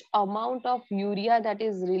much amount of urea that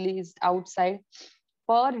is released outside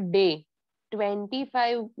per day?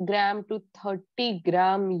 25 gram to 30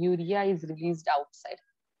 gram urea is released outside.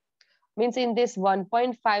 Means in this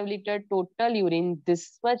 1.5 liter total urine,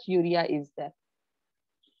 this much urea is there,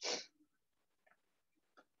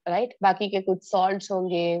 right? बाकी के कुछ salts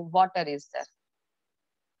होंगे, water is there.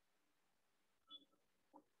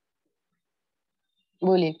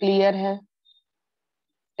 बोलिए, clear है,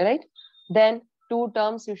 right? Then two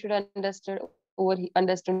terms you should understand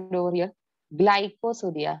over here.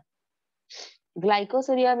 Glycosuria.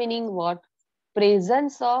 Glycosuria meaning what?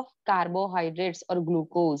 Presence of carbohydrates or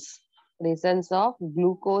glucose. Presence of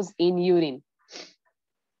glucose in urine,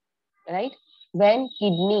 right? When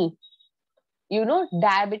kidney, you know,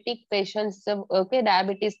 diabetic patients, okay,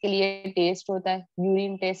 diabetes के लिए test होता है,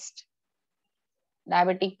 urine test.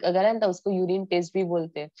 Diabetic अगर है तो उसको urine test भी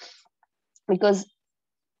बोलते हैं, because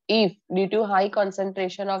if due to high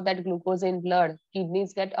concentration of that glucose in blood,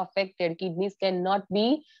 kidneys get affected, kidneys cannot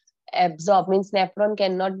be absorb, means nephron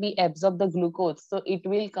cannot be absorb the glucose, so it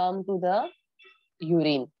will come to the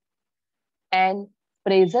urine. And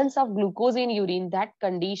presence of glucose in urine, that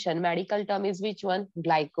condition, medical term is which one?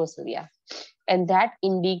 Glycosuria. and that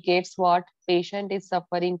indicates what? Patient is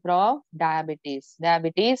suffering from diabetes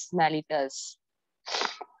mellitus.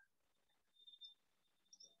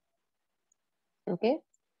 Okay,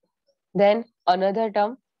 then another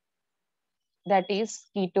term, that is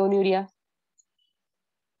ketonuria.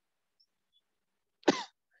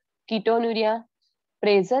 Ketonuria,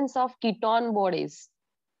 presence of ketone bodies.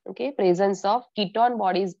 Okay, presence of ketone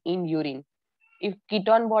bodies in urine. If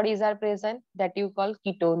ketone bodies are present, that you call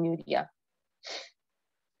ketonuria,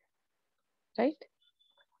 right?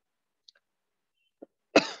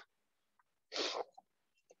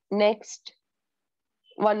 Next,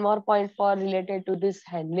 one more point for related to this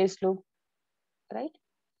Henle's loop, right?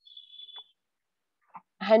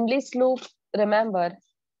 Henle's loop, remember,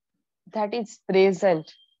 that is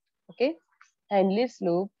present. Okay, Henle's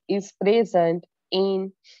loop is present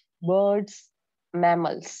in birds,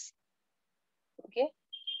 mammals. Okay,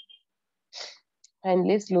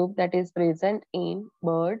 Henle's loop that is present in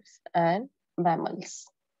birds and mammals.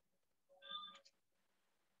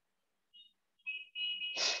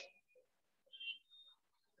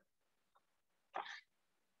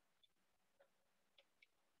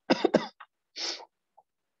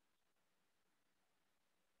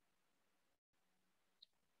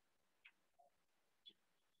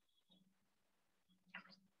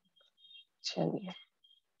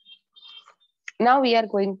 Now we are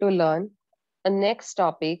going to learn a next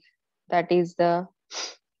topic, that is the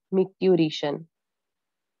micturition.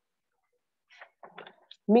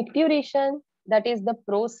 Micturition, that is the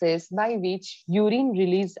process by which urine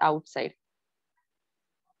released outside.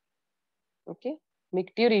 Okay,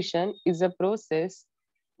 micturition is a process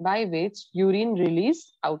by which urine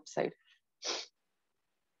release outside.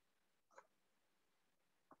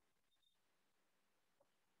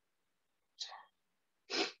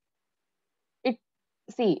 It,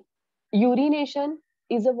 see, urination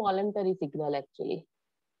is a voluntary signal actually.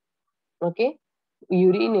 Okay,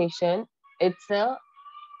 urination, it's a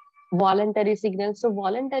voluntary signal. So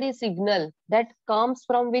voluntary signal that comes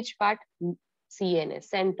from which part? CNS,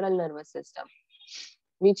 central nervous system,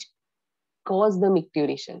 which cause the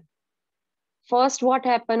micturition. First, what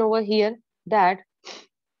happened over here? That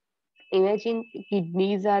imagine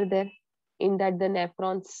kidneys are there, in that the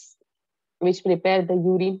nephrons which prepare the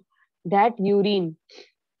urine, that urine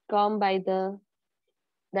come by the,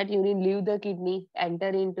 that urine leave the kidney, enter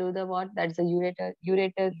into the what? That's the ureter.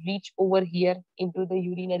 Ureter reach over here into the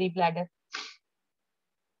urinary bladder.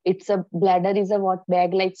 It's a bladder is a what?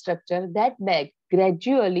 Bag like structure. That bag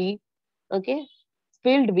gradually, okay,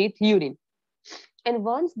 filled with urine. And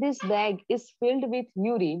once this bag is filled with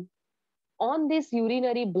urine, on this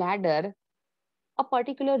urinary bladder, a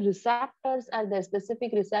particular receptors are there,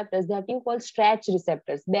 specific receptors that you call stretch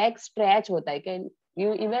receptors. Bag stretch होता है. Can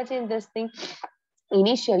you imagine this thing?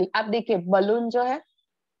 Initially, आप देखिए balloon जो है,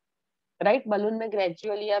 right? Balloon में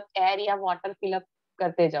gradually आप air या water fill up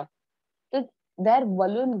करते जाओ. So their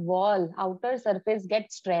balloon wall, outer surface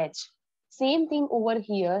gets stretched. Same thing over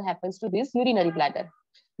here happens to this urinary bladder.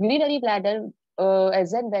 Urinary bladder,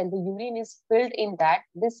 as and when the urine is filled in that,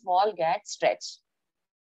 this wall gets stretched.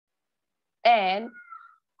 And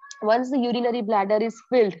once the urinary bladder is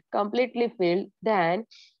filled, completely filled, then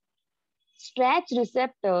stretch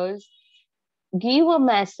receptors give a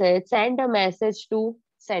message, send a message to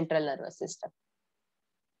central nervous system.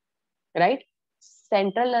 Right?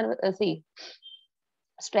 Central nervous, see,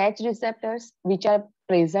 stretch receptors which are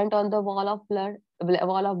present on the wall of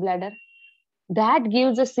bladder, that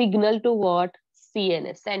gives a signal to what?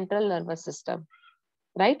 CNS, central nervous system.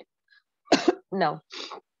 Right? Now,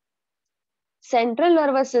 central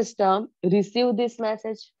nervous system receive this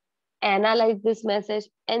message, analyze this message,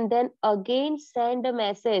 and then again send a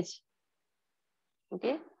message.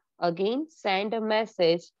 Okay, again send a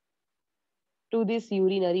message to this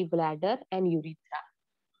urinary bladder and urethra.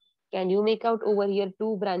 Can you make out over here?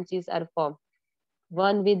 Two branches are formed,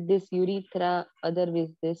 one with this urethra, other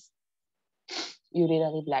with this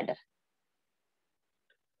urinary bladder.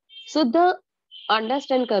 So the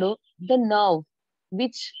understand karo, the nerve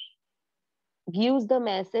which gives the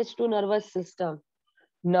message to nervous system,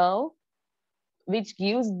 nerve which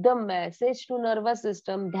gives the message to nervous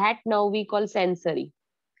system, that now we call sensory.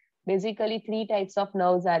 Basically, three types of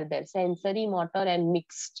nerves are there: sensory, motor, and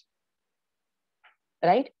mixed.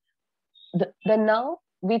 Right? The nerve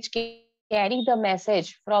which carry the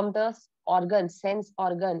message from the organ, sense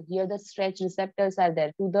organ, here the stretch receptors are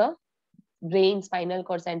there, to the brain, spinal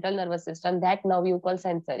cord, central nervous system, that now you call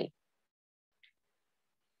sensory.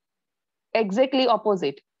 Exactly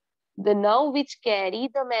opposite. The nerve which carry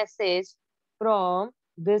the message from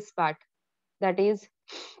this part, that is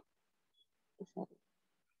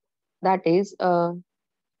that is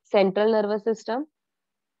central nervous system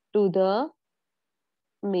to the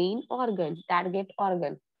main organ, target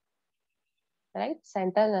organ, right?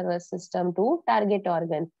 Central nervous system to target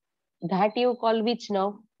organ. That you call which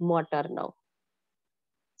nerve? Motor nerve.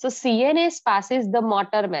 So CNS passes the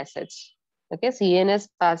motor message. Okay, CNS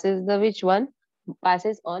passes the which one?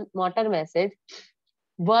 Passes on motor message.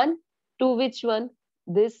 One to which one?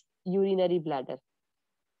 This urinary bladder.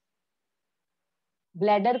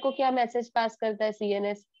 Bladder को क्या message pass करता है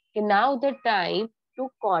CNS कि now the time to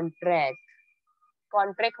contract.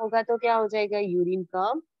 Contract होगा तो क्या हो जाएगा? Urine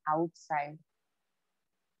come outside,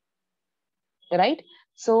 right?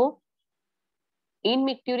 So in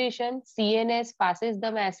micturition, CNS passes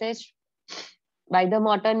the message by the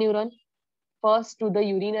motor neuron first to the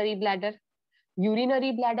urinary bladder.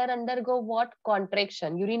 Urinary bladder undergo what?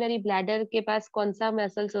 Contraction. Urinary bladder के पास कौन सा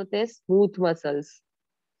muscles होते हैं? Smooth muscles.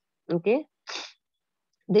 Okay,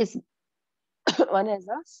 this one has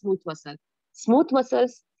a smooth muscle. Smooth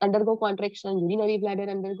muscles undergo contraction. Urinary bladder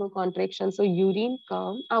undergo contraction. So urine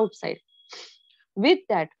come outside. With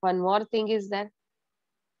that, one more thing is that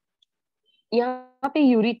यहाँ पे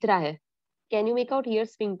urethra है. Can you make out here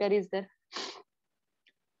sphincter is there?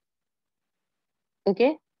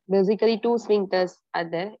 Okay, basically two sphincters are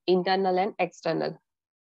there, internal and external.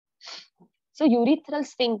 So urethral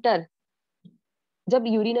sphincter, जब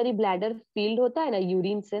urinary bladder filled होता है ना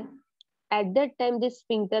urine से, at that time this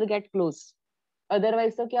sphincter get closed.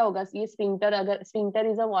 Otherwise तो क्या होगा? ये sphincter, अगर sphincter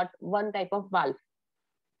is a what? One type of valve,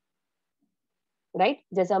 right?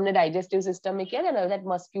 जैसे हमने digestive system में किया ना, that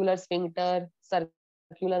muscular sphincter,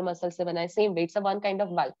 circular muscle से बना है, same way, it's a one kind of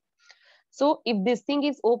valve. So if this thing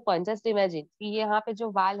is open, just imagine कि यहाँ पे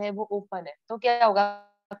जो valve है वो open है, तो क्या होगा?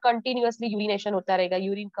 Continuously urination होता रहेगा,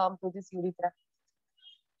 urine come to this urethra.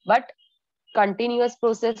 But continuous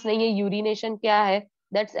process नहीं है, urination क्या है?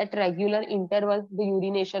 That's at regular interval the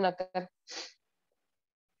urination occur,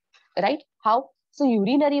 right? How? So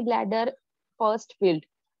urinary bladder first filled,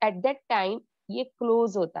 at that time ये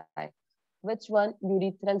close होता है. Which one?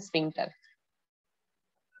 Urethral sphincter,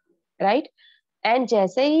 right? And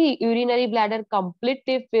जैसे ही urinary bladder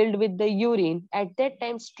completely filled with the urine, at that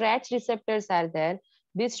time stretch receptors are there.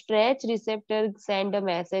 This stretch receptor send a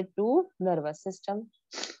message to nervous system.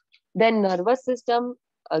 Then nervous system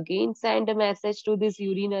again send a message to this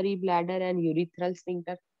urinary bladder and urethral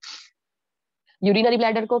sphincter. Urinary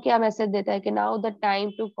bladder को क्या message देता है कि now the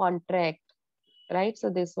time to contract, right? So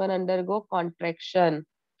this one undergo contraction.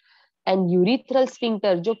 And urethral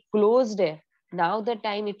sphincter जो closed है, now the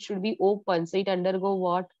time it should be open, so it undergo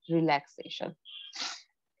what? Relaxation.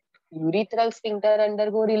 Urethral sphincter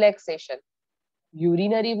undergo relaxation.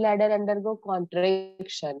 Urinary bladder undergo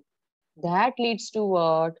contraction. That leads to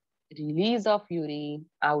what? Release of urine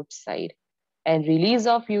outside. And release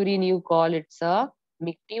of urine you call it's a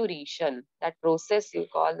micturition. That process you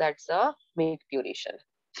call that's a micturition.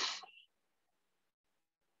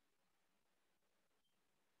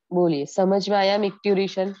 बोलिए, समझ में आया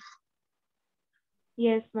micturition?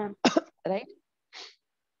 Yes, ma'am. Right?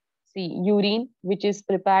 See, urine which is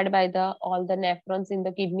prepared by the all the nephrons in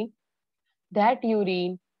the kidney, that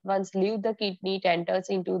urine once leave the kidney it enters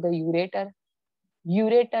into the ureter.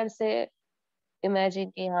 Ureter से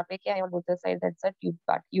imagine कि यहाँ पे क्या है on both the side, that's a tube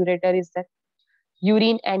part. Ureter is that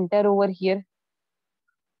urine enter over here.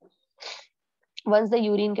 Once the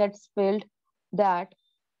urine gets filled, that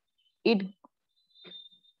it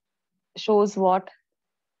shows what?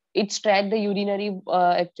 It stretch the urinary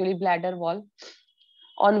actually bladder wall.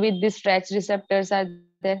 On with the stretch receptors are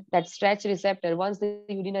there. That stretch receptor, once the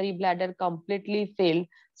urinary bladder completely filled,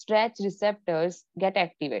 stretch receptors get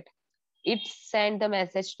activated. It send the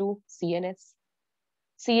message to CNS.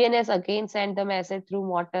 CNS again send the message through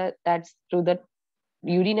motor, that's through the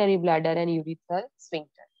urinary bladder and urethral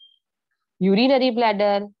sphincter. Urinary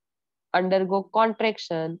bladder undergo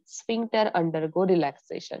contraction, sphincter undergo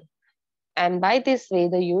relaxation. And by this way,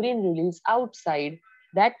 the urine release outside.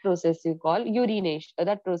 That process you call urination.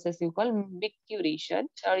 That process you call micturition,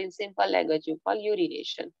 or in simple language you call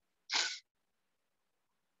urination.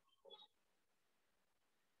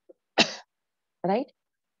 Right?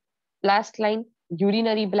 Last line,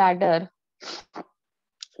 urinary bladder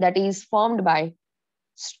that is formed by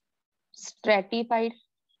stratified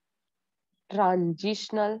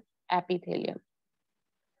transitional epithelium.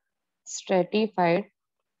 Stratified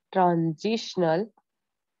transitional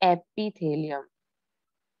epithelium.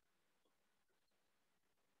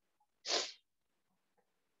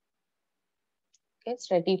 Okay,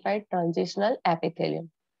 stratified transitional epithelium.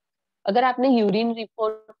 अगर आपने urine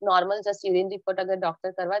report, normal just urine report अगर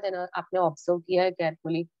doctor करवा देना, आपने observe किया है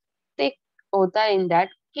carefully, तो एक होता है इन दैट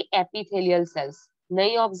कि epithelial cells.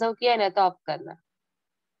 नहीं ऑब्जर्व किया ना तो ऑफ करना.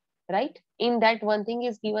 Right? In that one thing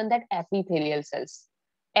is given that epithelial cells.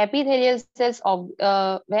 Epithelial cells of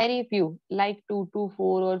very few, like 2 to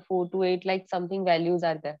 4 or 4 to 8, like something values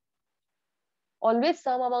are there. Always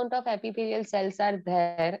some amount of epithelial cells are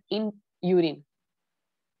there in urine.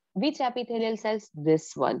 Which epithelial cells?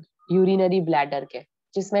 This one, urinary bladder के,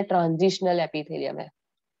 जिसमें transitional epithelium है.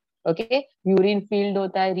 Okay, urine filled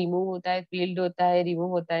होता है, remove होता है, filled होता है,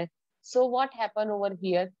 remove होता है. So what happen over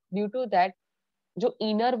here? Due to that, जो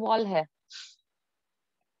inner wall है,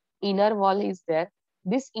 inner wall is there.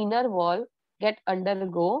 This inner wall get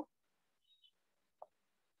undergo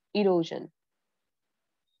erosion,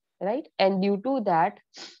 right? And due to that,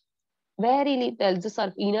 very little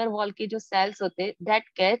जो inner wall के जो cells होते हैं, that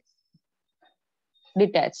gets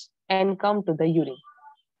detached and come to the urine,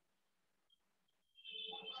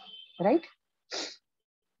 right?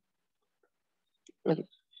 Okay.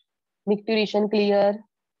 Micturition clear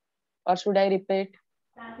or should I repeat?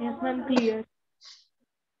 Yes, ma'am, clear.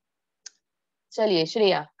 चलिए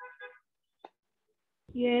Shreya,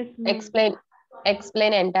 Yes, ma'am.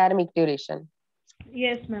 explain entire micturition.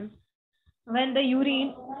 Yes, ma'am. When the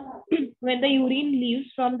urine when the urine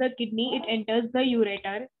leaves from the kidney, it enters the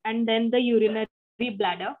ureter and then the urinary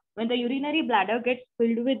bladder. When the urinary bladder gets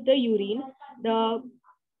filled with the urine, the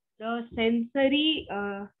the sensory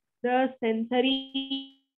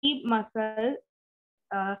muscle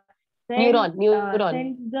Neuron.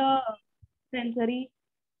 sends the sensory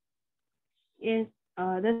yes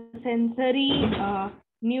the sensory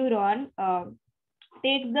neuron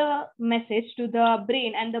takes the message to the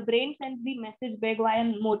brain, and the brain sends the message back via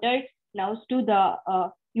motor nerves to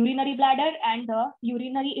the urinary bladder and the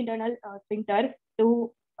urinary internal sphincter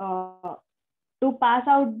uh, to pass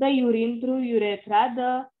out the urine through urethra.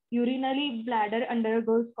 The urinary bladder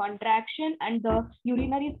undergoes contraction and the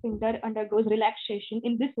urinary sphincter undergoes relaxation.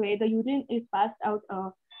 In this way, the urine is passed out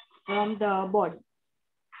from the body.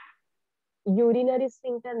 Urinary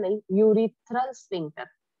sphincter नहीं, urethral sphincter.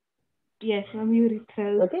 Yes,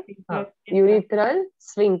 urethral. Okay. Urethral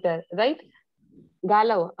sphincter, right?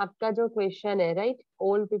 Galav, आपका जो question है, right?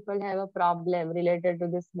 Old people have a problem related to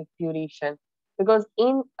this micturition because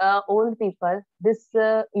in old people, this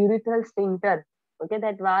urethral sphincter, okay,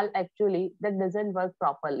 that valve actually that doesn't work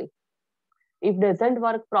properly. If doesn't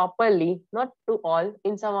work properly, not to all,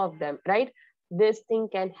 in some of them, right? This thing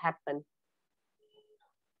can happen.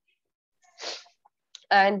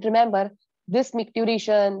 And remember, this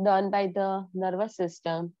micturition done by the nervous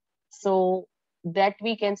system, so that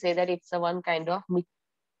we can say that it's a one kind of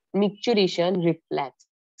micturition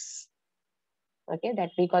reflex. Okay, that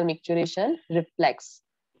we call micturition reflex.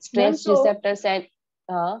 Stress receptors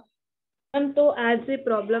and તો આ જે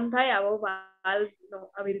problem થાય આવો valve નો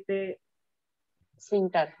આવી રીતે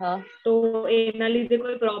સ્ફિંક્ટર તો એના લીધે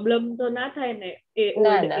કોઈ પ્રોબ્લેમ તો ના થાય ને એ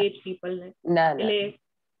ઓલ્ડ એજ પીપલ ને ના એટલે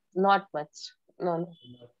not much, no,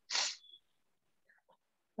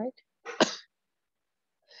 right?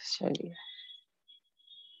 Surely.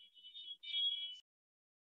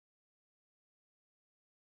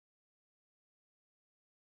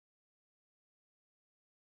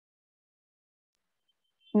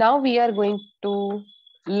 Now we are going to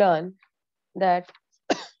learn that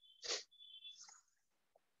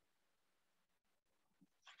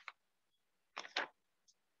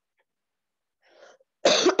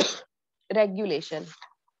regulation.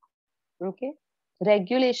 Okay,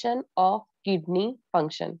 regulation of kidney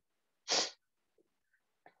function.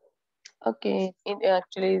 Okay,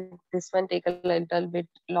 actually this one take a little bit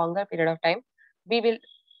longer period of time.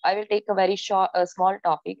 I will take a very small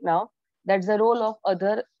topic now. That's the role of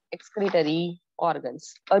other excretory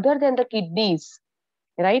organs other than the kidneys,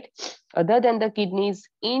 right? Other than the kidneys,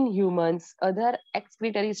 in humans, other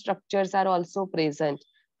excretory structures are also present,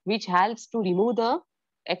 which helps to remove the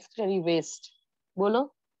excretory waste. Bolo.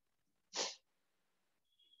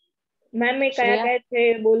 Ma'am એ કયા કયા છે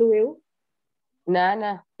બોલું એવું?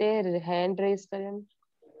 ના તે hand raise કર્યો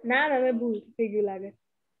ના ma'am એ ભૂલ થઈ ગયું લાગે.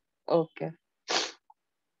 Okay.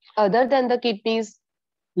 Other than the kidneys,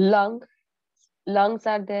 lungs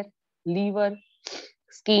are there, liver,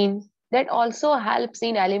 skin, that also helps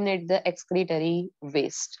in eliminate the excretory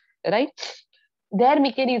waste, right? Their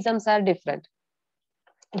mechanisms are different.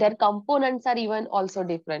 Their components are even also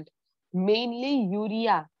different. Mainly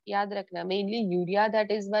urea, yaad rakhna, mainly urea, that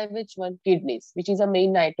is by which one? Kidneys, which is a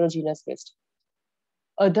main nitrogenous waste.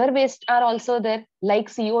 Other waste are also there, like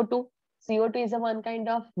CO2. CO2 is a one kind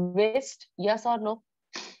of waste, yes or no?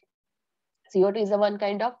 CO2 is a one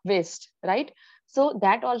kind of waste, right? So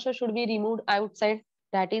that also should be removed outside.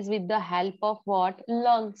 That is with the help of what?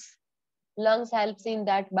 Lungs. Lungs helps in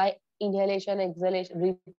that by inhalation,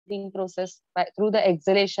 exhalation, breathing process. Through the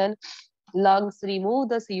exhalation, lungs remove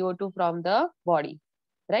the CO2 from the body,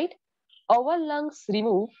 right? Our lungs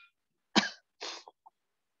remove,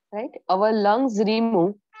 right? Our lungs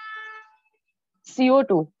remove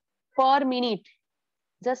CO2 per minute.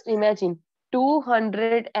 Just imagine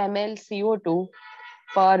 200 ml CO2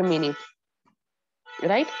 per minute,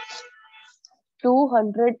 right?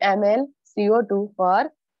 200 ml CO2 per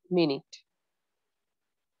minute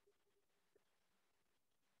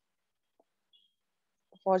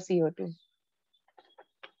for CO2.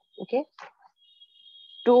 Okay,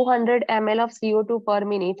 200 ml of CO2 per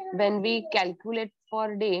minute. When we calculate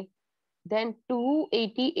for day, then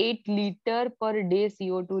 288 liter per day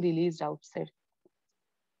CO2 released outside.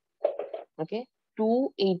 Okay,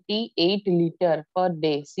 288 liter per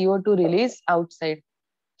day CO2 released outside.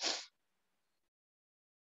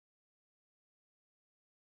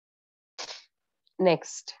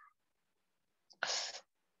 Next,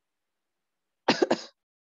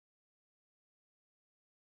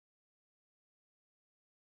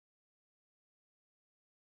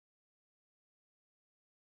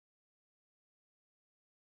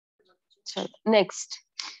 next,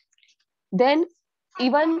 then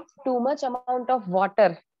even too much amount of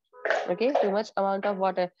water. Okay, too much amount of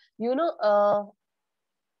water. You know,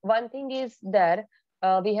 one thing is there,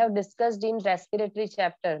 we have discussed in respiratory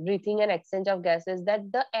chapter, breathing and exchange of gases,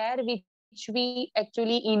 that the air which we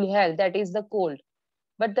actually inhale, that is the cold,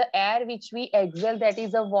 but the air which we exhale, that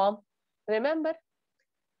is a warm. Remember?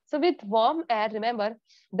 So with warm air, remember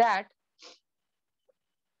that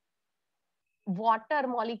water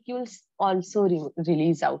molecules also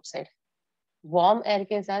release outside. Warm air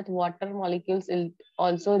के साथ water molecules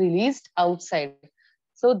also released outside.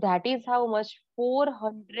 So that is how much,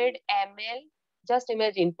 400 ml. Just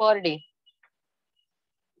imagine, per day.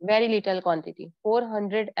 Very little quantity.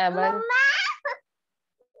 400 ml.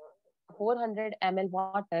 400 ml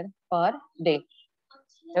water per day,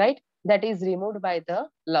 right? That is removed by the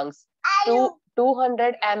lungs.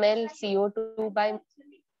 200 ml CO2 by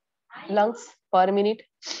lungs per minute.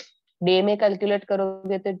 Day में calculate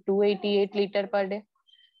करोगे तो 288 litre per day.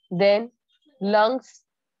 Then lungs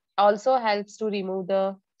also helps to remove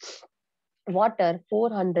the water,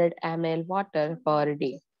 400 ml water per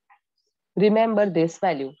day. Remember this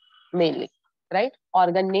value mainly, right?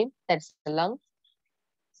 Organ name, that's the lung.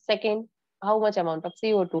 Second, how much amount of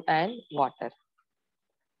CO2 and water.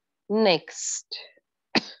 Next,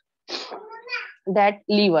 that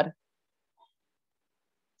liver.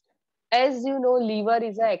 As you know, liver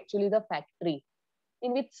is actually the factory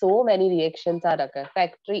in which so many reactions are occur.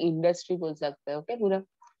 Factory, industry बोल सकते हैं, okay पूरा.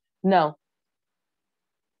 Now,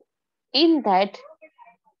 in that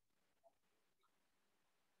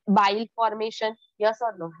bile formation, yes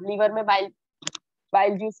or no? Liver में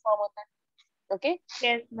bile juice form होता है, okay?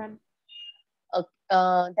 Yes, ma'am.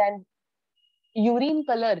 Then urine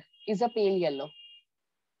color is a pale yellow.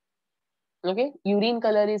 Okay, urine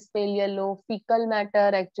color is pale yellow. Fecal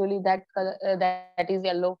matter, actually that color, that is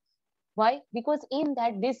yellow. Why? Because in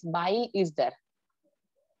that this bile is there,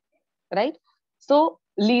 right? So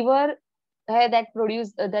liver है that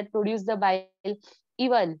produce the bile.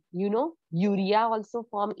 Even you know urea also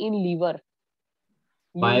form in liver.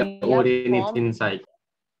 By Urea form, ornithine cycle.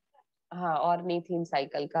 ornithine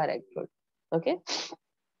cycle, correct, good. Okay,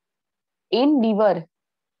 in liver,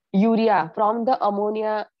 urea from the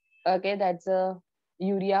ammonia, okay, that's a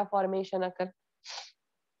urea formation occur.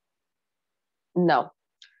 Now,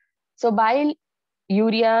 so bile,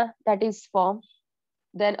 urea, that is formed.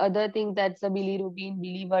 Then other thing, that's the bilirubin,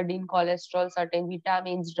 biliverdin, cholesterol, certain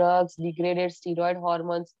vitamins, drugs, degraded steroid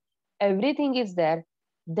hormones, everything is there.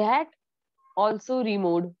 That also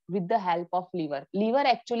removed with the help of liver. Liver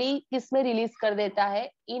actually किसमें release कर देता है?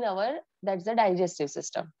 In our, that's the digestive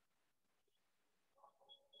system.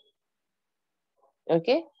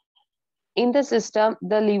 Okay, in the system,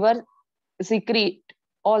 the liver secrete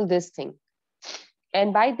all this thing,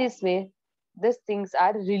 and by this way, these things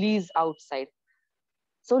are released outside.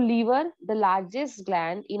 So liver, the largest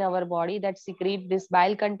gland in our body that secrete this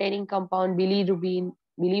bile containing compound, bilirubin,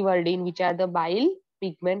 biliverdin, which are the bile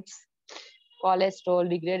pigments, cholesterol,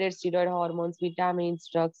 degraded steroid hormones, vitamins,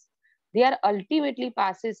 drugs. They are ultimately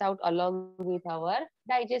passes out along with our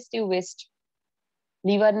digestive waste.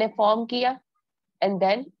 Liver ने form किया and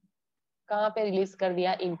then कहाँ पे release कर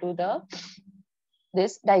दिया into the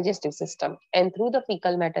this digestive system, and through the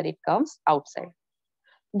fecal matter it comes outside.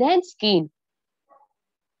 Then skin,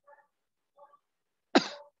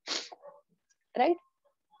 right?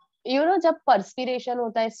 You know जब perspiration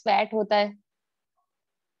होता है, sweat होता है,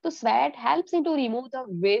 So sweat helps in to remove the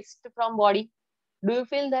waste from body. Do you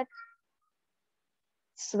feel that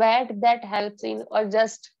sweat that helps in, or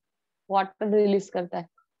just water release करता है,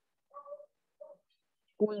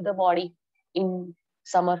 cool the body in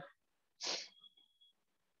summer?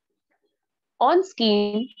 On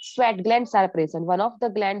skin, sweat glands are present. One of the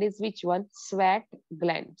gland is which one? Sweat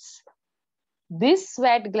glands. This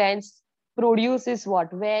sweat glands produces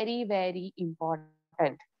what? Very, very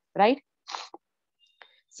important, right?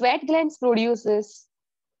 Sweat glands produces,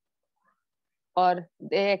 or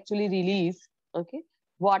they actually release, okay,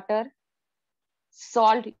 water,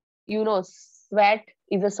 salt. Sweat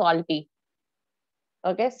is a salty.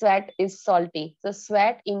 Okay, sweat is salty. So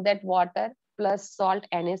sweat in that water plus salt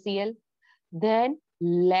NaCl. Then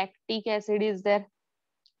lactic acid is there.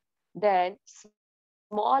 Then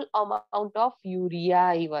small amount of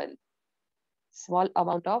urea even. Small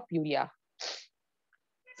amount of urea.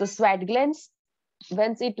 So sweat glands,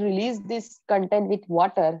 once it releases this content with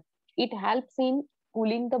water, it helps in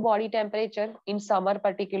cooling the body temperature in summer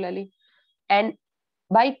particularly. And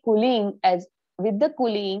by cooling, as with the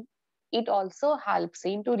cooling, it also helps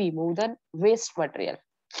in to remove the waste material,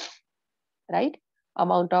 right?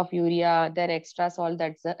 Amount of urea, then extra salt,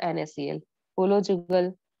 that's the NaCl. Follow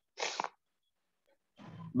Jugal.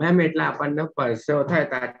 Ma'am એટલે આપણને પરસેવો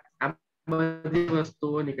થાય આ બધી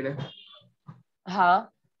વસ્તુઓ નીકળે.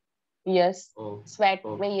 हाँ, yes. Oh, Sweat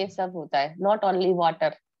oh. में ये सब होता है, not only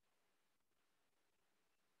water,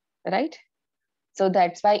 right? So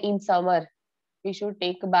that's why in summer we should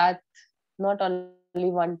take a bath not only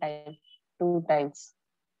one time, 2 times,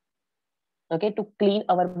 okay, to clean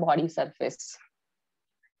our body surface,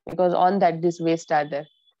 because on that this waste are there.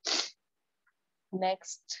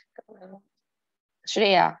 Next,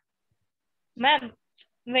 Shreya. Ma'am,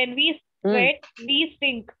 when we sweat, we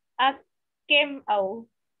stink. Ask came out.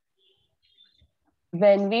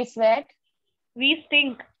 When we sweat, We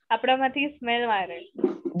stink. આપણામાંથી smell મારે.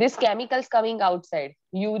 this chemicals coming outside.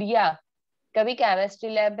 Urea. कभी chemistry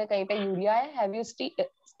lab में कहीं पे urea है? Have you stick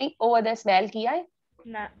over the smell किया है?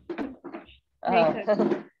 ના.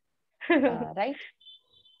 Right?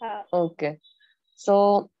 Okay. So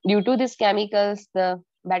due to these chemicals, the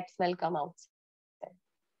bad smell come outside.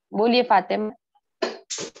 બોલીએ ફાતિમા.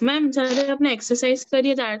 મેમ જ્યારે આપણે એક્સરસાઇઝ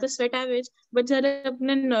કરીએ ત્યારે તો સ્વેટ આવે જ, બટ જ્યારે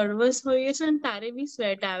આપણે નર્વસ હોઈએ છે ને ત્યારે બી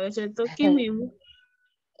સ્વેટ આવે છે, તો કેમ એવું?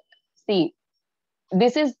 See,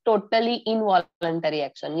 this is totally involuntary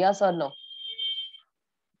action. Yes or no?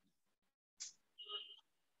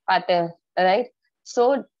 Fatim, right? So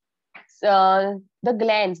the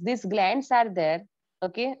glands, these glands are there,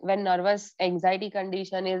 okay, when nervous anxiety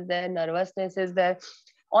condition is there, nervousness is there.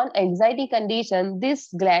 On anxiety condition, these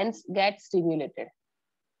glands get stimulated,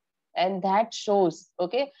 and that shows,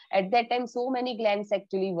 okay, at that time so many glands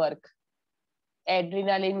actually work.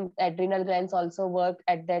 Adrenal glands also work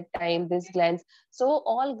at that time, these glands. So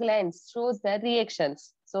all glands shows their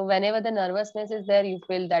reactions. So whenever the nervousness is there, you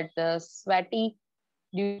feel that the sweaty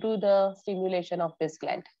due to the stimulation of this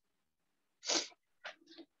gland.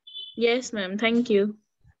 Yes ma'am, thank you.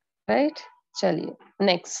 Right? चलिए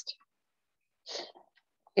next.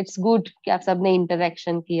 It's good कि आप सबने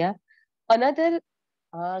interaction किया. Another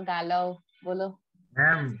Galav बोलो.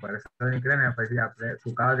 Ma'am परसों निकले ना પછી આપણે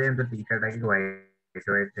સુકાવા દઈએ તો ટી-શર્ટ આખી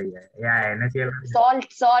white થઈ જાય. યા NaCl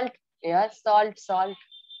Salt. Yes, salt.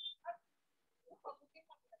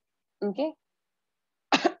 Okay.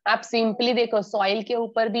 आप सिंपली देखो सॉइल के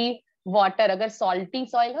ऊपर भी वाटर, अगर सॉल्टी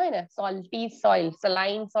सॉइल हो ना, salty soil,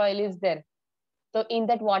 saline soil is there, so in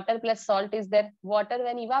that water plus salt is there. Water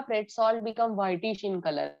when evaporates, salt become whitish in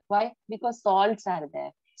color. Why? Because salts are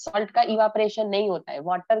there. Salt का evaporation नहीं होता है,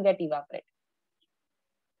 water get evaporate.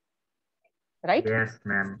 Right? Yes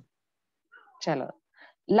ma'am. चलो,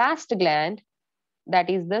 last gland, that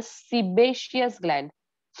is the sebaceous gland.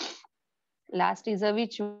 Last is a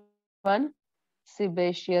which one?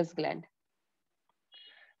 Sebaceous gland.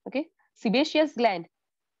 Okay, sebaceous gland,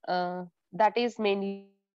 that is mainly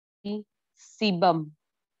sebum.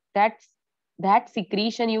 That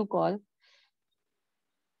secretion you call,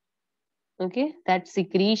 okay, that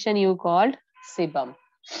secretion you called sebum,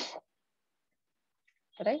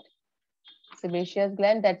 right? Sebaceous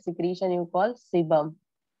gland, that secretion you call sebum.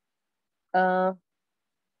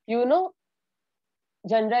 You know,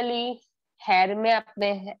 generally hair में अपने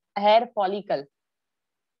hair follicle,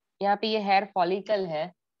 यहाँ पे ये hair follicle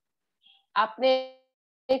है,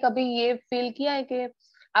 आपने कभी ये feel किया है कि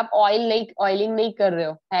आप ऑयलिंग नहीं कर रहे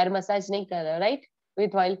हो, हेयर मसाज नहीं कर रहे हो, right,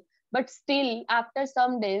 with oil, but still after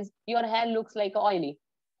some days your hair looks like oily.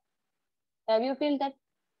 Have you feel that?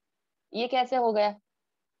 ये कैसे हो गया?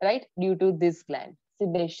 Right, due to this gland,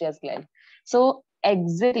 sebaceous gland. So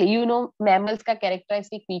Exactly. You know, mammals का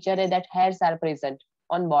characteristic feature है that hairs are present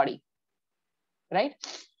on body, right?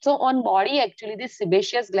 So on body, actually, these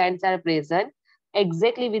sebaceous glands are present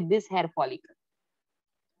exactly with this hair follicle.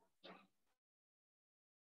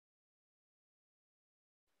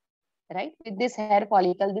 Right? With this hair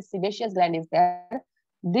follicle, this sebaceous gland is there.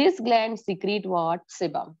 This gland secrete what?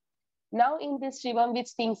 Sebum. Now in this sebum, which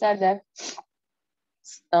things are there?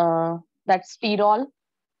 That sterol.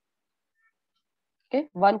 Okay,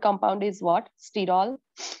 one compound is what? Sterol.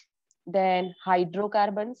 Then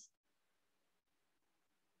hydrocarbons.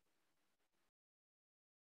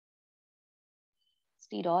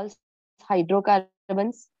 Sterols,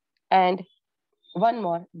 hydrocarbons, and one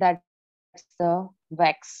more, that's the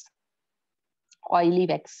wax, oily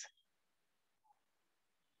wax,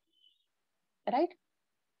 right?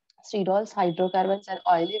 Sterols, hydrocarbons, and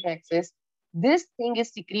oily waxes. This thing is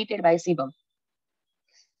secreted by sebum.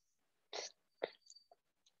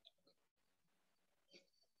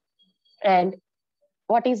 And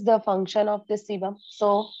what is the function of this sebum?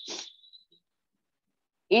 So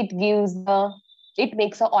it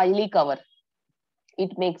makes a oily cover.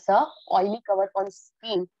 It makes a oily cover on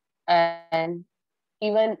skin, and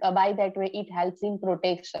even by that way it helps in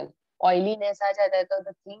protection. Oiliness आ जाता है तो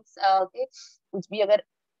the things okay, कुछ भी अगर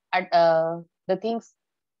the things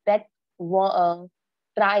that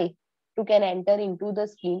try to can enter into the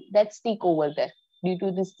skin that stick over there due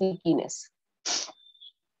to the stickiness.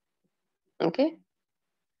 Okay,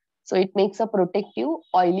 so it makes a protective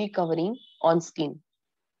oily covering on skin.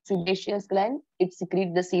 Sebaceous gland, it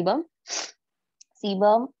secretes the sebum.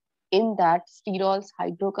 Sebum, in that sterols,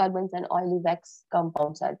 hydrocarbons, and oily wax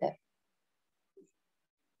compounds are there.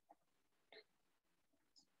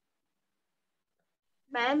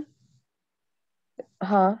 Ma'am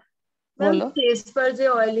हाँ ma'am बोलो. Face पर जो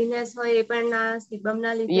oiliness હોય એ પણ ના સિબમ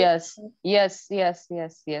ના લીધે.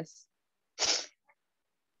 yes.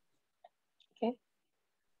 Okay,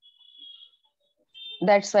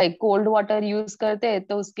 that's why cold water use करते हैं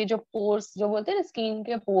तो उसके जो pores जो बोलते हैं ना स्किन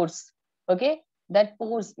के pores, okay, that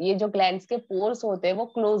pores, ये जो glands के pores होते हैं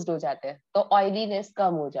वो closed हो जाते हैं तो oiliness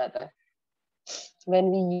कम हो जाता है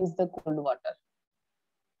when we use the cold water,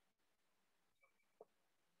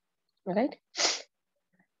 right?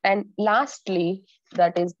 And lastly,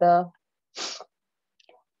 that is the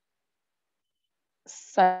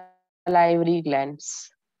salivary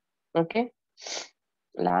glands. Okay,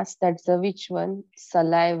 last, that's the which one?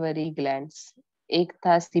 Salivary glands. एक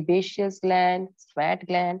था sebaceous gland, sweat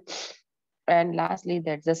gland, and lastly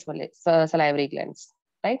that's the salivary glands,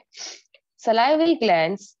 right? Salivary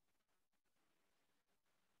glands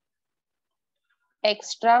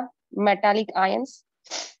extra metallic ions,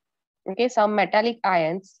 okay, some metallic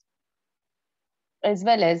ions, as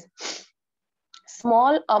well as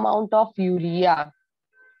small amount of urea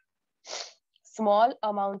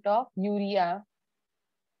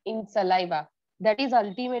in saliva that is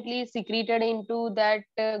ultimately secreted into that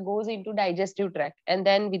goes into digestive tract, and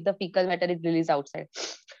then with the fecal matter it released outside.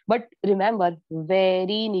 But remember,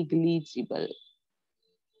 very negligible,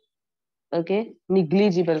 okay,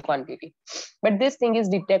 negligible quantity, but this thing is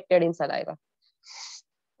detected in saliva.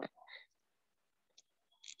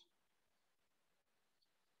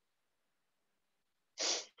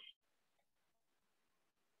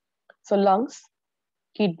 So lungs,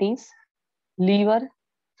 kidneys, liver,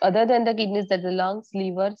 other than the kidneys, that the lungs,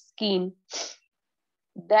 liver, skin,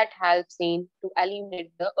 that helps in to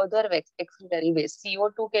eliminate the other excretory waste.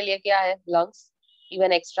 CO2 के लिए क्या है? Lungs.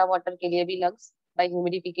 Even extra water के लिए भी lungs by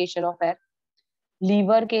humidification of air.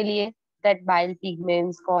 Liver के लिए that bile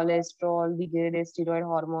pigments, cholesterol, degraded steroid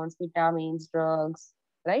hormones, vitamins, drugs,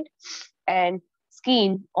 right? And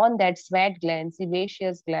skin, on that sweat gland,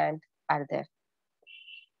 sebaceous gland are there.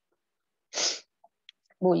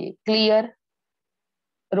 बोलिए, clear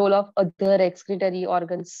role of other excretory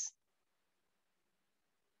organs.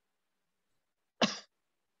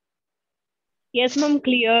 Yes, ma'am,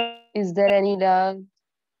 clear. Is there any doubt?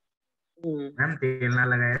 Ma'am तेल ना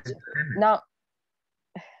लगाया Now,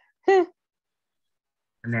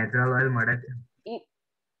 natural oil મળે છે.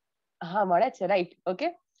 हाँ મળે છે, right?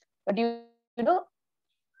 Okay, but you know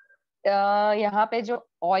यहाँ पे जो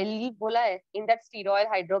oily बोला है, in that steroid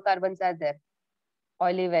hydrocarbons are there,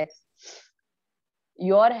 oily wax.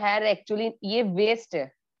 Your hair actually ये waste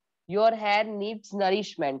है. Your hair needs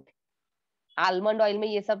nourishment. Almond oil में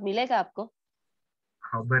ये सब मिलेगा आपको?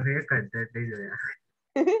 ખબર છે કન્ટેન્ટ નહીં જોયા.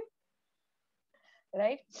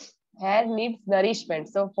 Right? Hair needs nourishment,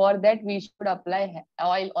 so for that we should apply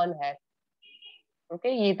oil on hair.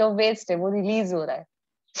 Okay, ये तो waste है, वो release हो रहा है,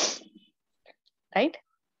 right?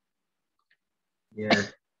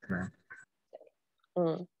 Yes, ma'am.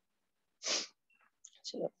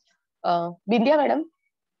 चलो विद्या मैडम.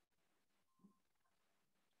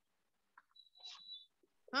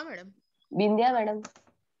 हाँ मैडम. विंध्या मैडम.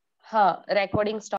 हाँ, रेकॉर्डिंग स्टॉप.